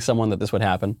telling someone that this would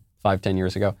happen 5-10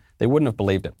 years ago? They wouldn't have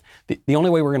believed it. The only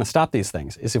way we're going to stop these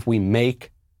things is if we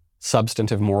make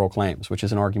substantive moral claims, which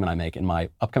is an argument I make in my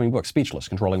upcoming book, Speechless,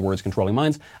 Controlling Words, Controlling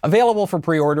Minds, available for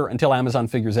pre-order until Amazon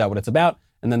figures out what it's about,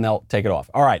 and then they'll take it off.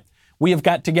 All right. We have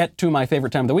got to get to my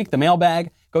favorite time of the week, the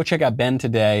mailbag. Go check out Ben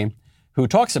today, who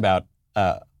talks about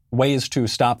ways to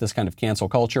stop this kind of cancel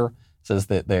culture. Says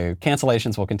that the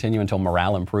cancellations will continue until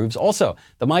morale improves. Also,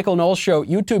 the Michael Knowles Show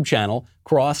YouTube channel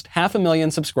crossed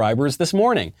 500,000 subscribers this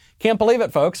morning. Can't believe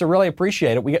it, folks. I really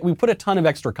appreciate it. We put a ton of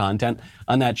extra content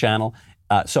on that channel.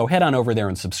 So head on over there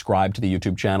and subscribe to the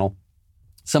YouTube channel.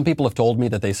 Some people have told me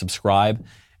that they subscribe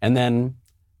and then,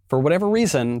 for whatever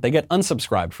reason, they get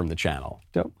unsubscribed from the channel.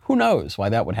 So who knows why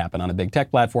that would happen on a big tech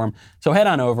platform. So head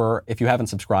on over if you haven't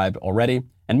subscribed already.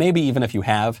 And maybe even if you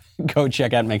have, go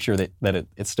check out and make sure that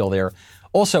it's still there.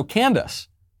 Also, Candace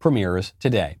premieres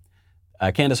today.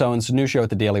 Candace Owens' new show at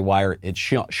the Daily Wire. It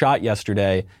shot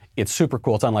yesterday. It's super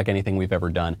cool. It's unlike anything we've ever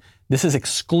done. This is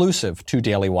exclusive to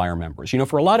Daily Wire members. You know,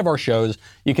 for a lot of our shows,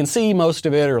 you can see most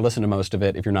of it or listen to most of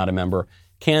it if you're not a member.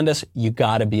 Candace, you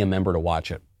got to be a member to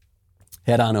watch it.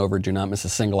 Head on over. Do not miss a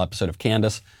single episode of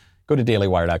Candace. Go to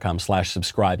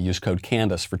dailywire.com/subscribe. Use code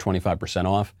Candace for 25%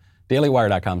 off.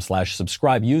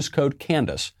 dailywire.com/subscribe. Use code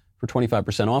Candace for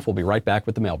 25% off. We'll be right back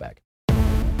with the mailbag.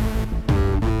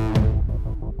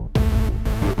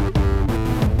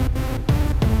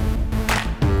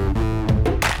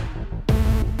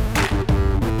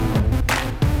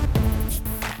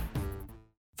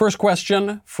 First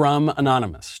question from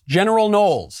Anonymous. General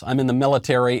Knowles, I'm in the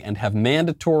military and have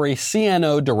mandatory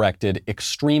CNO-directed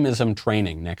extremism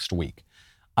training next week.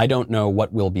 I don't know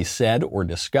what will be said or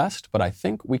discussed, but I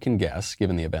think we can guess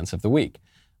given the events of the week.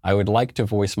 I would like to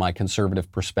voice my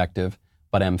conservative perspective,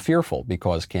 but am fearful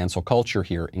because cancel culture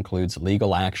here includes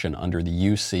legal action under the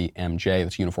UCMJ,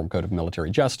 that's Uniform Code of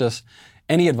Military Justice.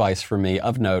 Any advice for me?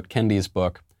 Of note, Kendi's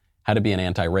book, How to Be an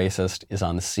Anti-Racist, is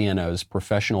on the CNO's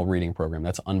professional reading program.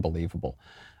 That's unbelievable,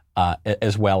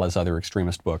 as well as other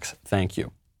extremist books. Thank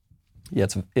you. Yeah,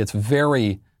 it's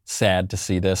very sad to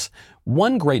see this.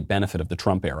 One great benefit of the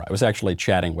Trump era, I was actually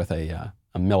chatting with a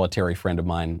military friend of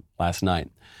mine last night.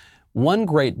 One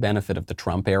great benefit of the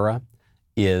Trump era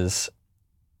is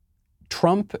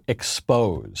Trump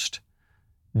exposed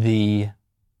the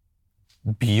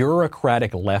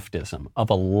bureaucratic leftism of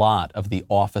a lot of the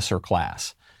officer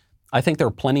class. I think there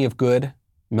are plenty of good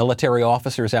military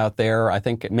officers out there. I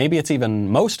think maybe it's even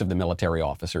most of the military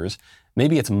officers,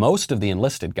 maybe it's most of the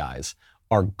enlisted guys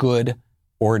are good,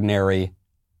 ordinary,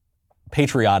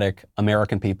 patriotic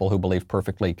American people who believe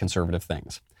perfectly conservative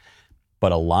things.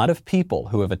 But a lot of people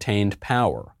who have attained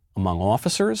power among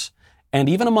officers and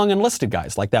even among enlisted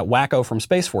guys, like that wacko from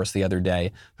Space Force the other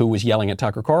day who was yelling at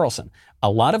Tucker Carlson,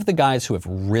 a lot of the guys who have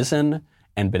risen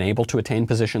and been able to attain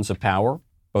positions of power,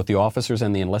 both the officers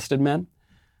and the enlisted men,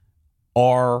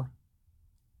 are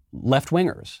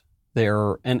left-wingers.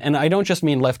 And I don't just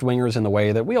mean left-wingers in the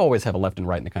way that we always have a left and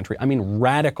right in the country. I mean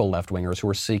radical left-wingers who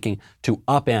are seeking to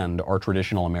upend our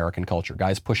traditional American culture,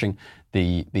 guys pushing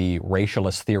the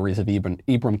racialist theories of Ibram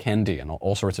Kendi and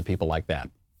all sorts of people like that.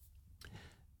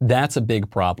 That's a big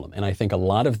problem. And I think a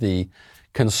lot of the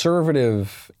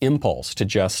conservative impulse to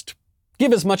just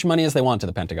give as much money as they want to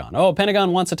the Pentagon. Oh,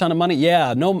 Pentagon wants a ton of money?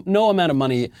 Yeah, no amount of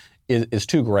money is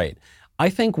too great. I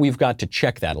think we've got to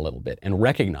check that a little bit and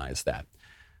recognize that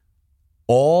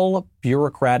all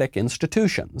bureaucratic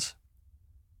institutions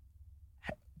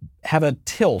have a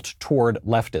tilt toward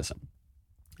leftism.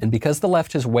 And because the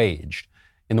left has waged,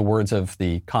 in the words of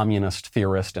the communist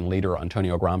theorist and leader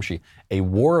Antonio Gramsci, a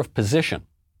war of position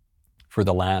for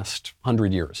the last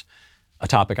 100 years, a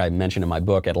topic I mentioned in my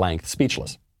book at length,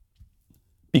 Speechless.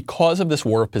 Because of this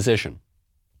war of position,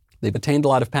 they've attained a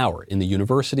lot of power in the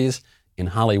universities, in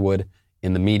Hollywood,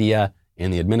 in the media,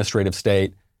 in the administrative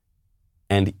state,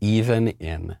 and even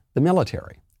in the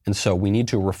military. And so we need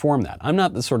to reform that. I'm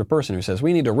not the sort of person who says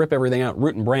we need to rip everything out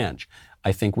root and branch.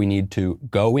 I think we need to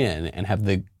go in and have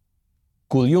the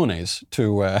cojones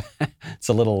to, it's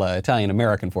a little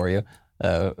Italian-American for you,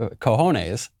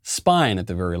 cojones, spine at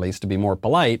the very least, to be more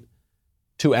polite,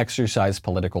 to exercise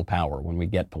political power when we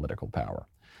get political power.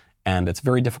 And it's a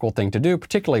very difficult thing to do,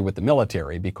 particularly with the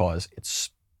military, because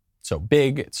it's so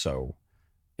big, it's so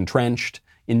entrenched.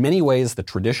 In many ways, the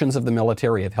traditions of the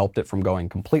military have helped it from going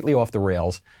completely off the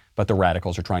rails, but the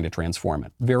radicals are trying to transform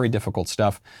it. Very difficult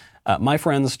stuff. My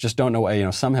friends just don't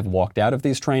know, some have walked out of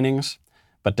these trainings,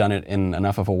 but done it in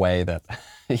enough of a way that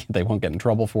they won't get in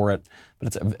trouble for it. But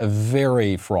it's a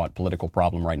very fraught political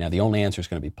problem right now. The only answer is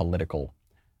going to be political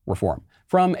reform.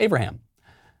 From Abraham.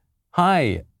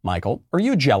 Hi, Michael. Are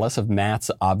you jealous of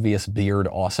Matt's obvious beard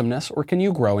awesomeness, or can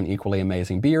you grow an equally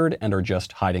amazing beard and are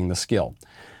just hiding the skill?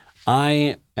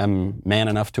 I am man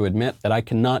enough to admit that I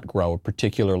cannot grow a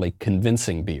particularly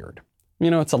convincing beard.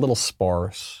 It's a little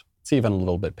sparse. It's even a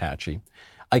little bit patchy.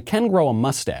 I can grow a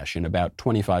mustache in about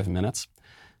 25 minutes,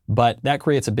 But that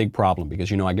creates a big problem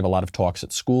because, I give a lot of talks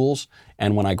at schools,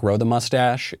 and when I grow the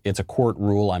mustache, it's a court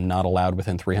rule. I'm not allowed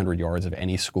within 300 yards of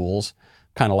any schools.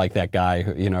 Kind of like that guy,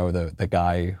 who, the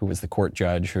guy who was the court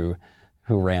judge who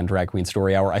ran Drag Queen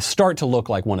Story Hour. I start to look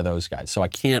like one of those guys, so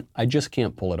I just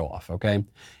can't pull it off, okay?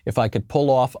 If I could pull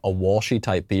off a Walshy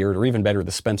type beard, or even better,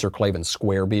 the Spencer Clavin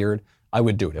square beard, I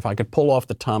would do it. If I could pull off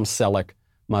the Tom Selleck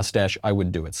mustache, I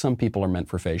would do it. Some people are meant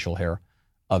for facial hair,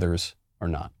 others are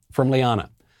not. From Liana.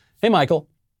 Hey, Michael,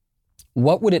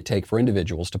 what would it take for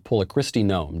individuals to pull a Christie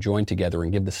Noem, join together,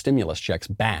 and give the stimulus checks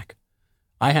back?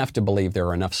 I have to believe there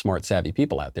are enough smart, savvy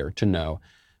people out there to know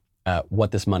what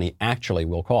this money actually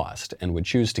will cost and would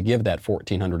choose to give that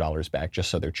 $1,400 back just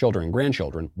so their children and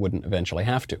grandchildren wouldn't eventually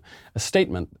have to. A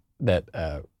statement that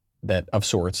of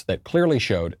sorts that clearly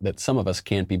showed that some of us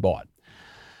can't be bought.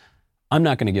 I'm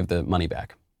not going to give the money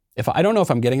back. I don't know if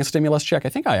I'm getting a stimulus check. I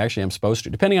think I actually am supposed to,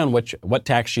 depending on what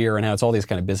tax year and how it's all these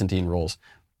kind of Byzantine rules.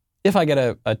 If I get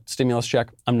a stimulus check,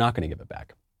 I'm not going to give it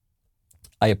back.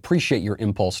 I appreciate your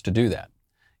impulse to do that.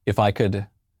 If I could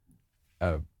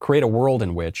create a world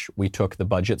in which we took the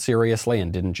budget seriously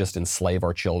and didn't just enslave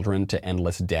our children to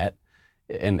endless debt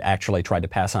and actually tried to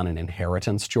pass on an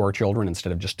inheritance to our children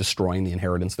instead of just destroying the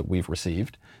inheritance that we've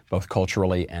received, both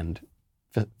culturally and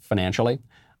financially,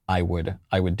 I would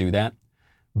do that.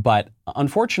 But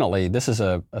unfortunately, this is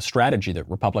a strategy that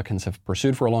Republicans have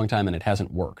pursued for a long time, and it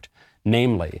hasn't worked.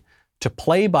 Namely, to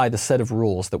play by the set of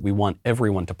rules that we want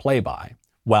everyone to play by,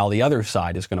 while the other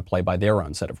side is going to play by their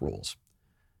own set of rules.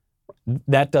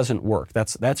 That doesn't work.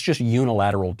 That's just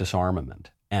unilateral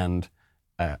disarmament. And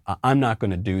I'm not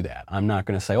going to do that. I'm not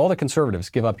going to say, all the conservatives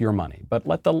give up your money, but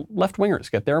let the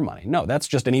left-wingers get their money. No, that's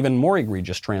just an even more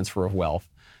egregious transfer of wealth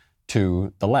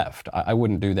to the left. I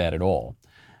wouldn't do that at all.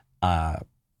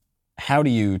 How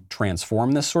do you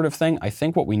transform this sort of thing? I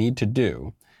think what we need to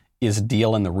do is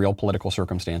deal in the real political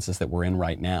circumstances that we're in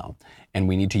right now. And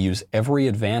we need to use every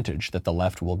advantage that the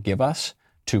left will give us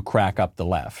to crack up the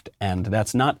left. And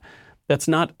that's not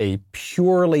a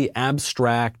purely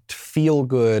abstract,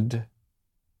 feel-good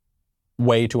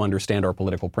way to understand our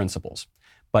political principles.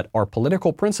 But our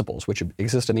political principles, which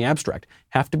exist in the abstract,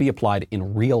 have to be applied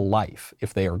in real life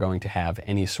if they are going to have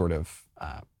any sort of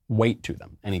weight to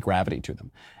them, any gravity to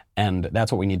them. And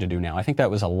that's what we need to do now. I think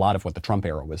that was a lot of what the Trump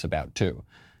era was about, too,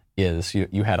 is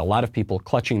you had a lot of people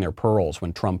clutching their pearls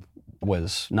when Trump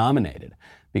was nominated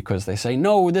because they say,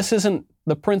 no, this isn't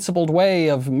the principled way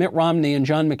of Mitt Romney and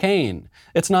John McCain.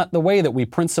 It's not the way that we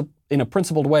in a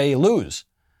principled way lose.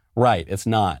 Right, it's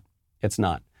not. It's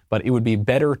not. But it would be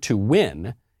better to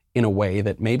win in a way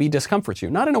that maybe discomforts you.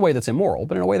 Not in a way that's immoral,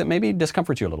 but in a way that maybe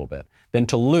discomforts you a little bit, than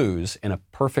to lose in a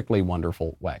perfectly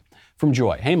wonderful way. From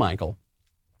Joy. Hey, Michael.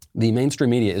 The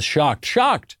mainstream media is shocked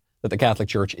that the Catholic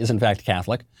Church is in fact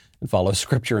Catholic and follows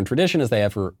scripture and tradition as they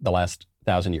have for the last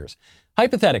 1,000 years.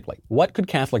 Hypothetically, what could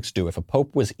Catholics do if a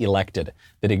pope was elected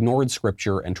that ignored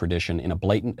scripture and tradition in a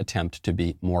blatant attempt to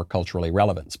be more culturally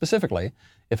relevant? Specifically,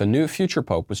 if a new future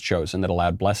pope was chosen that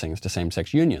allowed blessings to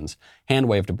same-sex unions,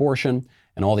 hand-waved abortion,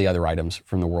 and all the other items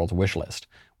from the world's wish list,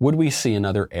 would we see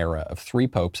another era of 3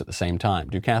 popes at the same time?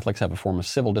 Do Catholics have a form of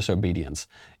civil disobedience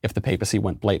if the papacy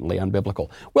went blatantly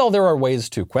unbiblical? Well, there are ways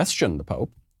to question the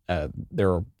pope.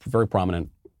 There are very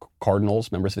prominent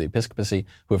cardinals, members of the episcopacy,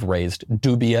 who have raised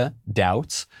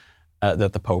doubts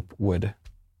that the pope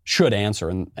should answer,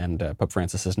 and Pope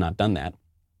Francis has not done that.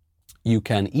 You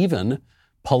can even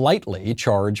politely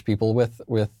charge people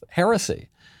with heresy.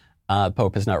 The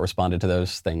Pope has not responded to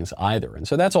those things either, and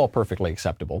so that's all perfectly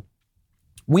acceptable.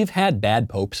 We've had bad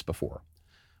popes before.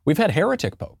 We've had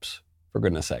heretic popes, for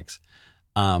goodness sakes.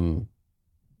 And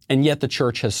yet the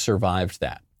church has survived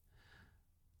that.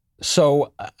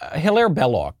 So Hilaire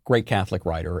Belloc, great Catholic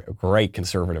writer, a great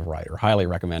conservative writer, highly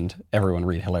recommend everyone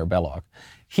read Hilaire Belloc.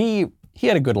 He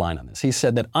had a good line on this. He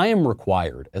said that I am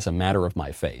required as a matter of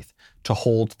my faith to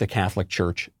hold the Catholic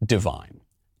Church divine,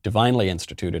 divinely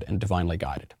instituted and divinely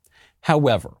guided.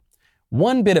 However,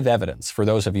 one bit of evidence for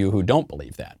those of you who don't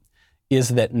believe that is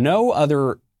that no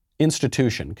other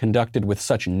institution conducted with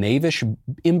such knavish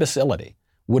imbecility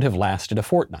would have lasted a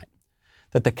fortnight.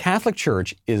 That the Catholic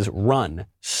Church is run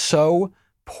so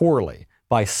poorly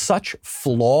by such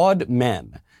flawed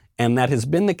men, and that has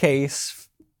been the case,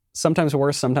 sometimes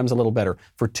worse, sometimes a little better,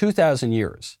 for 2,000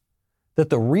 years, that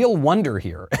the real wonder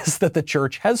here is that the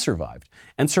church has survived,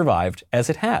 and survived as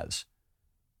it has,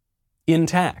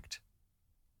 intact.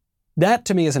 That,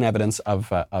 to me, is an evidence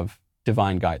of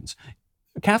divine guidance.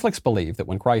 Catholics believe that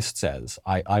when Christ says,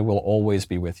 I will always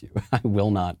be with you, I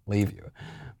will not leave you,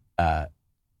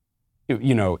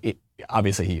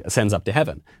 obviously he ascends up to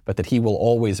heaven, but that he will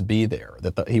always be there,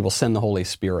 that he will send the Holy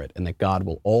Spirit, and that God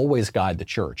will always guide the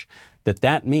church,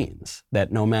 that means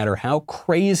that no matter how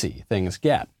crazy things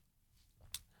get,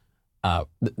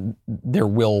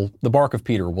 the bark of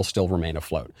Peter will still remain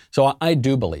afloat. So I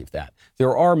do believe that.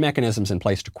 There are mechanisms in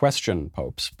place to question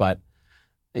popes, but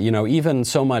even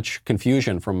so much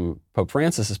confusion from Pope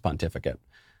Francis's pontificate,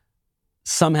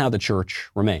 somehow the church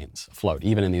remains afloat,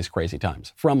 even in these crazy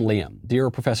times. From Liam, dear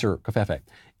Professor Kofefe,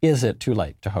 is it too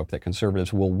late to hope that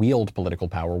conservatives will wield political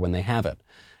power when they have it?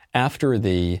 After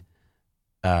the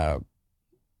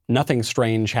nothing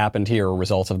strange happened here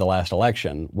results of the last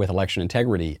election, with election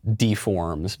integrity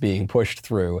deforms being pushed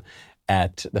through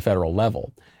at the federal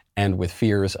level, and with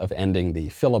fears of ending the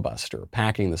filibuster,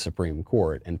 packing the Supreme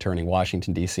Court, and turning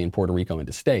Washington, D.C. and Puerto Rico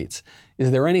into states,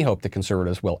 is there any hope that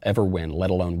conservatives will ever win, let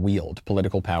alone wield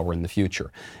political power in the future?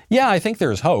 Yeah, I think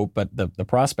there's hope, but the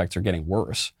prospects are getting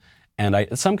worse. And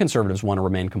some conservatives want to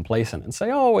remain complacent and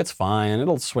say, oh, it's fine,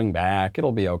 it'll swing back,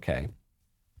 it'll be okay.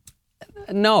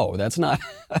 No, that's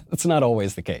not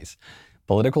always the case.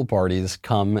 Political parties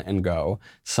come and go.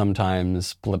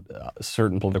 Sometimes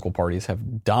certain political parties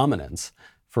have dominance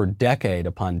for decade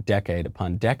upon decade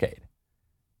upon decade.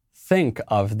 Think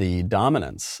of the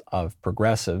dominance of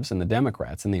progressives and the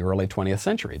Democrats in the early 20th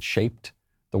century. It shaped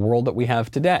the world that we have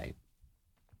today.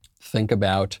 Think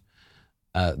about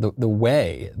the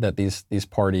way that these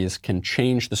parties can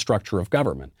change the structure of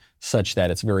government such that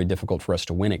it's very difficult for us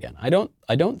to win again. I don't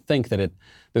think that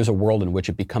there's a world in which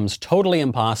it becomes totally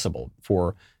impossible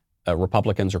for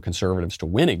Republicans or conservatives to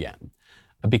win again,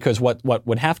 because what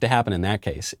would have to happen in that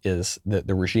case is that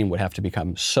the regime would have to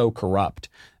become so corrupt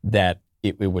that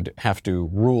it would have to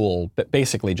rule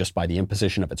basically just by the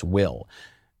imposition of its will.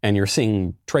 And you're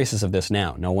seeing traces of this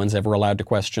now. No one's ever allowed to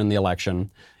question the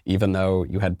election, even though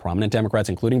you had prominent Democrats,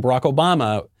 including Barack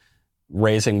Obama,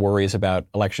 raising worries about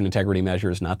election integrity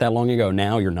measures not that long ago.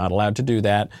 Now you're not allowed to do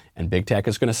that, and big tech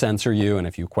is going to censor you. And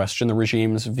if you question the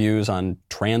regime's views on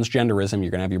transgenderism,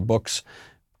 you're going to have your books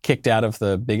kicked out of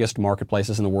the biggest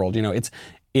marketplaces in the world.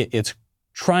 It's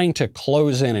trying to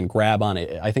close in and grab on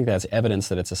it. I think that's evidence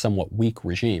that it's a somewhat weak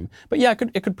regime. But yeah,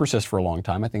 it could persist for a long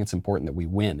time. I think it's important that we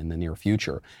win in the near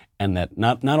future, and that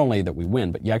not only that we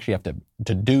win, but you actually have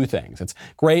to do things. It's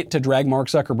great to drag Mark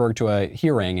Zuckerberg to a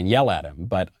hearing and yell at him,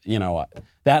 but that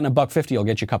and $1.50 will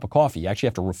get you a cup of coffee. You actually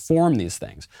have to reform these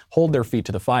things, hold their feet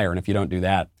to the fire, and if you don't do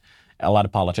that, a lot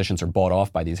of politicians are bought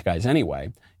off by these guys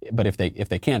anyway. But if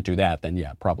they can't do that, then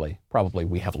yeah, probably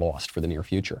we have lost for the near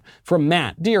future. From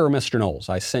Matt, dear Mr. Knowles,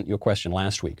 I sent you a question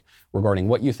last week regarding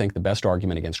what you think the best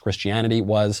argument against Christianity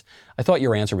was. I thought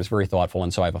your answer was very thoughtful,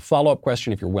 and so I have a follow-up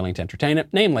question if you're willing to entertain it.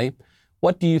 Namely,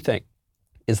 what do you think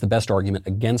is the best argument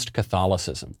against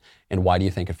Catholicism, and why do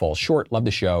you think it falls short? Love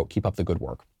the show. Keep up the good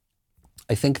work.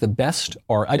 I think the best,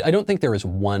 I don't think there is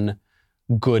one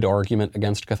good argument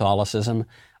against Catholicism.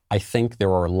 I think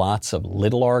there are lots of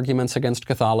little arguments against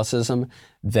Catholicism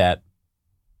that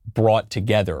brought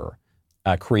together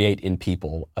create in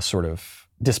people a sort of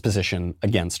disposition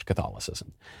against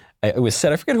Catholicism. It was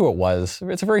said, I forget who it was.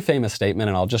 It's a very famous statement,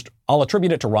 and I'll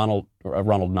attribute it to Ronald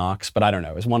Knox, but I don't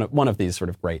know. It was one of these sort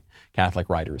of great Catholic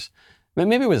writers.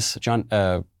 Maybe it was John.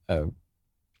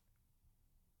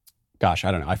 Gosh,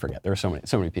 I don't know. I forget. There are so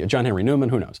many people. John Henry Newman,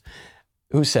 who knows,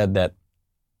 who said that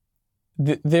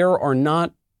there are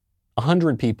not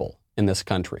 100 people in this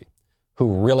country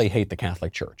who really hate the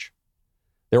Catholic Church.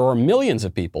 There are millions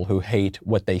of people who hate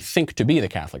what they think to be the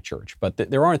Catholic Church, but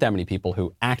there aren't that many people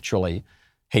who actually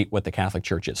hate what the Catholic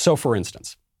Church is. So, for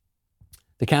instance,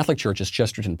 the Catholic Church, as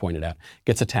Chesterton pointed out,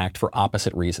 gets attacked for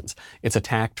opposite reasons. It's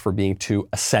attacked for being too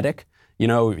ascetic.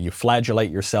 You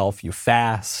flagellate yourself, you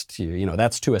fast,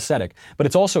 that's too ascetic. But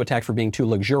it's also attacked for being too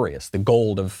luxurious. The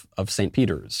gold of St.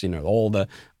 Peter's, all the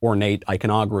ornate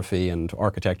iconography and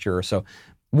architecture. So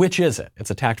which is it? It's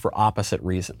attacked for opposite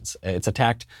reasons. It's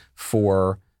attacked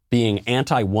for being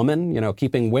anti-woman,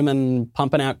 keeping women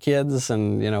pumping out kids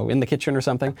and, in the kitchen or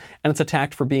something. And it's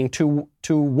attacked for being too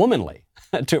womanly,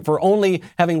 for only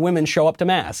having women show up to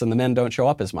Mass and the men don't show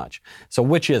up as much. So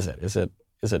which is it? Is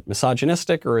it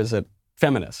misogynistic, or is it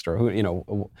feminist, or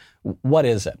what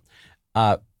is it?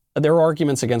 There are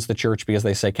arguments against the church because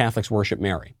they say Catholics worship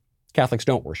Mary. Catholics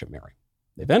don't worship Mary.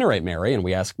 They venerate Mary, and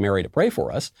we ask Mary to pray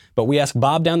for us, but we ask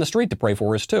Bob down the street to pray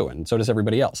for us too, and so does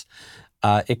everybody else.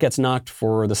 It gets knocked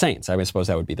for the saints. I suppose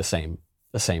that would be the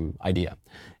same idea.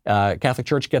 Catholic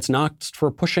Church gets knocked for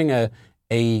pushing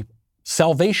a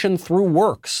salvation through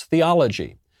works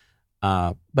theology.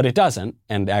 But it doesn't,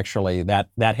 and actually that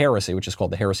heresy, which is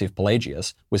called the heresy of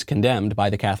Pelagius, was condemned by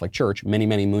the Catholic Church many,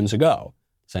 many moons ago.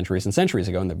 centuries and centuries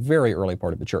ago in the very early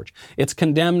part of the church. It's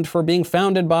condemned for being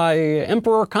founded by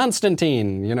Emperor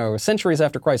Constantine, centuries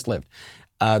after Christ lived.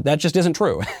 That just isn't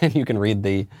true. And you can read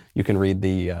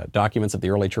the documents of the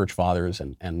early church fathers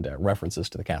and references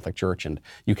to the Catholic Church, and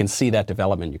you can see that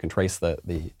development. You can trace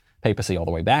the papacy all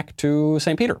the way back to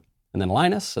St. Peter, and then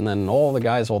Linus, and then all the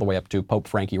guys all the way up to Pope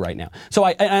Frankie right now. So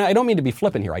I don't mean to be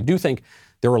flippant here. I do think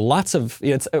there are lots of,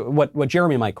 it's what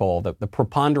Jeremy might call the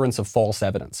preponderance of false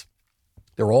evidence.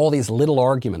 There are all these little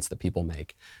arguments that people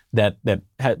make that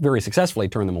very successfully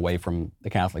turn them away from the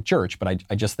Catholic Church. But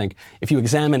I just think if you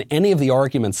examine any of the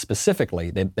arguments specifically,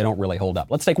 they don't really hold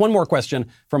up. Let's take one more question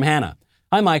from Hannah.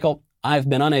 Hi, Michael. I've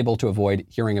been unable to avoid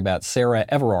hearing about Sarah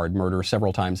Everard murder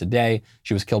several times a day.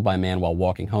 She was killed by a man while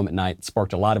walking home at night. It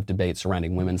sparked a lot of debate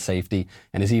surrounding women's safety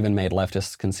and has even made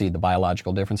leftists concede the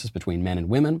biological differences between men and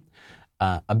women.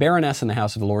 A baroness in the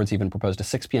House of the Lords even proposed a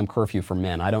 6 p.m. curfew for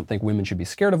men. I don't think women should be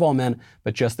scared of all men,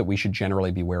 but just that we should generally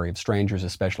be wary of strangers,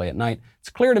 especially at night. It's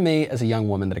clear to me as a young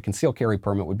woman that a concealed carry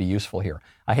permit would be useful here.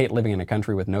 I hate living in a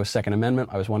country with no Second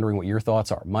Amendment. I was wondering what your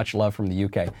thoughts are. Much love from the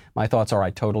UK. My thoughts are I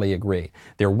totally agree.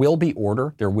 There will be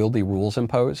order. There will be rules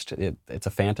imposed. It's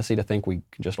a fantasy to think we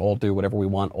can just all do whatever we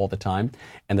want all the time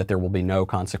and that there will be no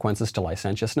consequences to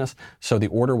licentiousness. So the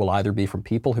order will either be from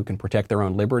people who can protect their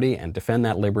own liberty and defend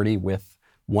that liberty with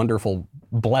wonderful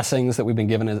blessings that we've been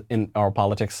given in our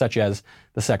politics, such as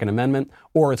the Second Amendment,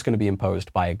 or it's going to be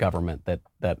imposed by a government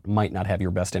that might not have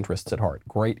your best interests at heart.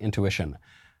 Great intuition.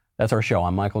 That's our show.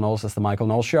 I'm Michael Knowles. This is The Michael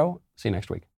Knowles Show. See you next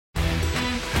week.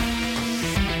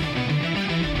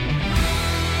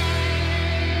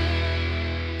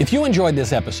 If you enjoyed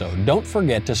this episode, don't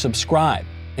forget to subscribe.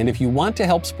 And if you want to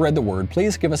help spread the word,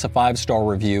 please give us a 5-star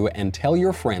review and tell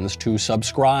your friends to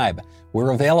subscribe.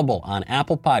 We're available on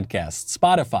Apple Podcasts,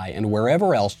 Spotify, and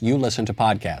wherever else you listen to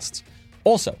podcasts.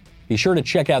 Also, be sure to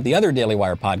check out the other Daily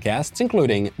Wire podcasts,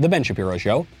 including The Ben Shapiro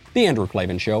Show, The Andrew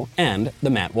Klavan Show, and The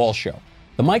Matt Walsh Show.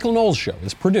 The Michael Knowles Show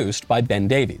is produced by Ben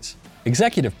Davies.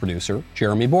 Executive producer,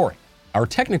 Jeremy Boring. Our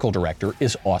technical director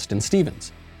is Austin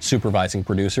Stevens. Supervising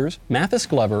producers, Mathis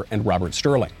Glover and Robert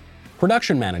Sterling.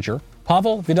 Production manager,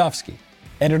 Pavel Vidovsky.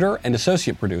 Editor and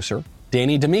associate producer,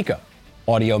 Danny D'Amico.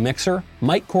 Audio mixer,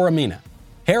 Mike Coromina.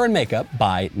 Hair and makeup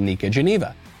by Nika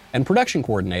Geneva. And production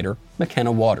coordinator,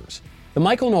 McKenna Waters. The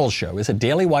Michael Knowles Show is a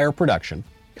Daily Wire production.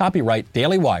 Copyright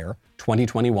Daily Wire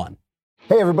 2021.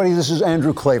 Hey everybody, this is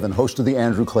Andrew Klavan, host of The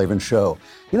Andrew Klavan Show.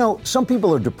 You know, some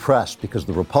people are depressed because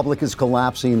the Republic is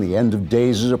collapsing, the end of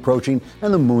days is approaching,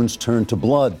 and the moon's turned to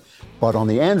blood. But on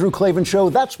The Andrew Klavan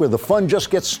Show, that's where the fun just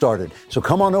gets started. So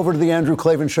come on over to The Andrew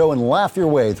Klavan Show and laugh your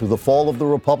way through the fall of the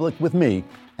Republic with me,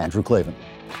 Andrew Klavan.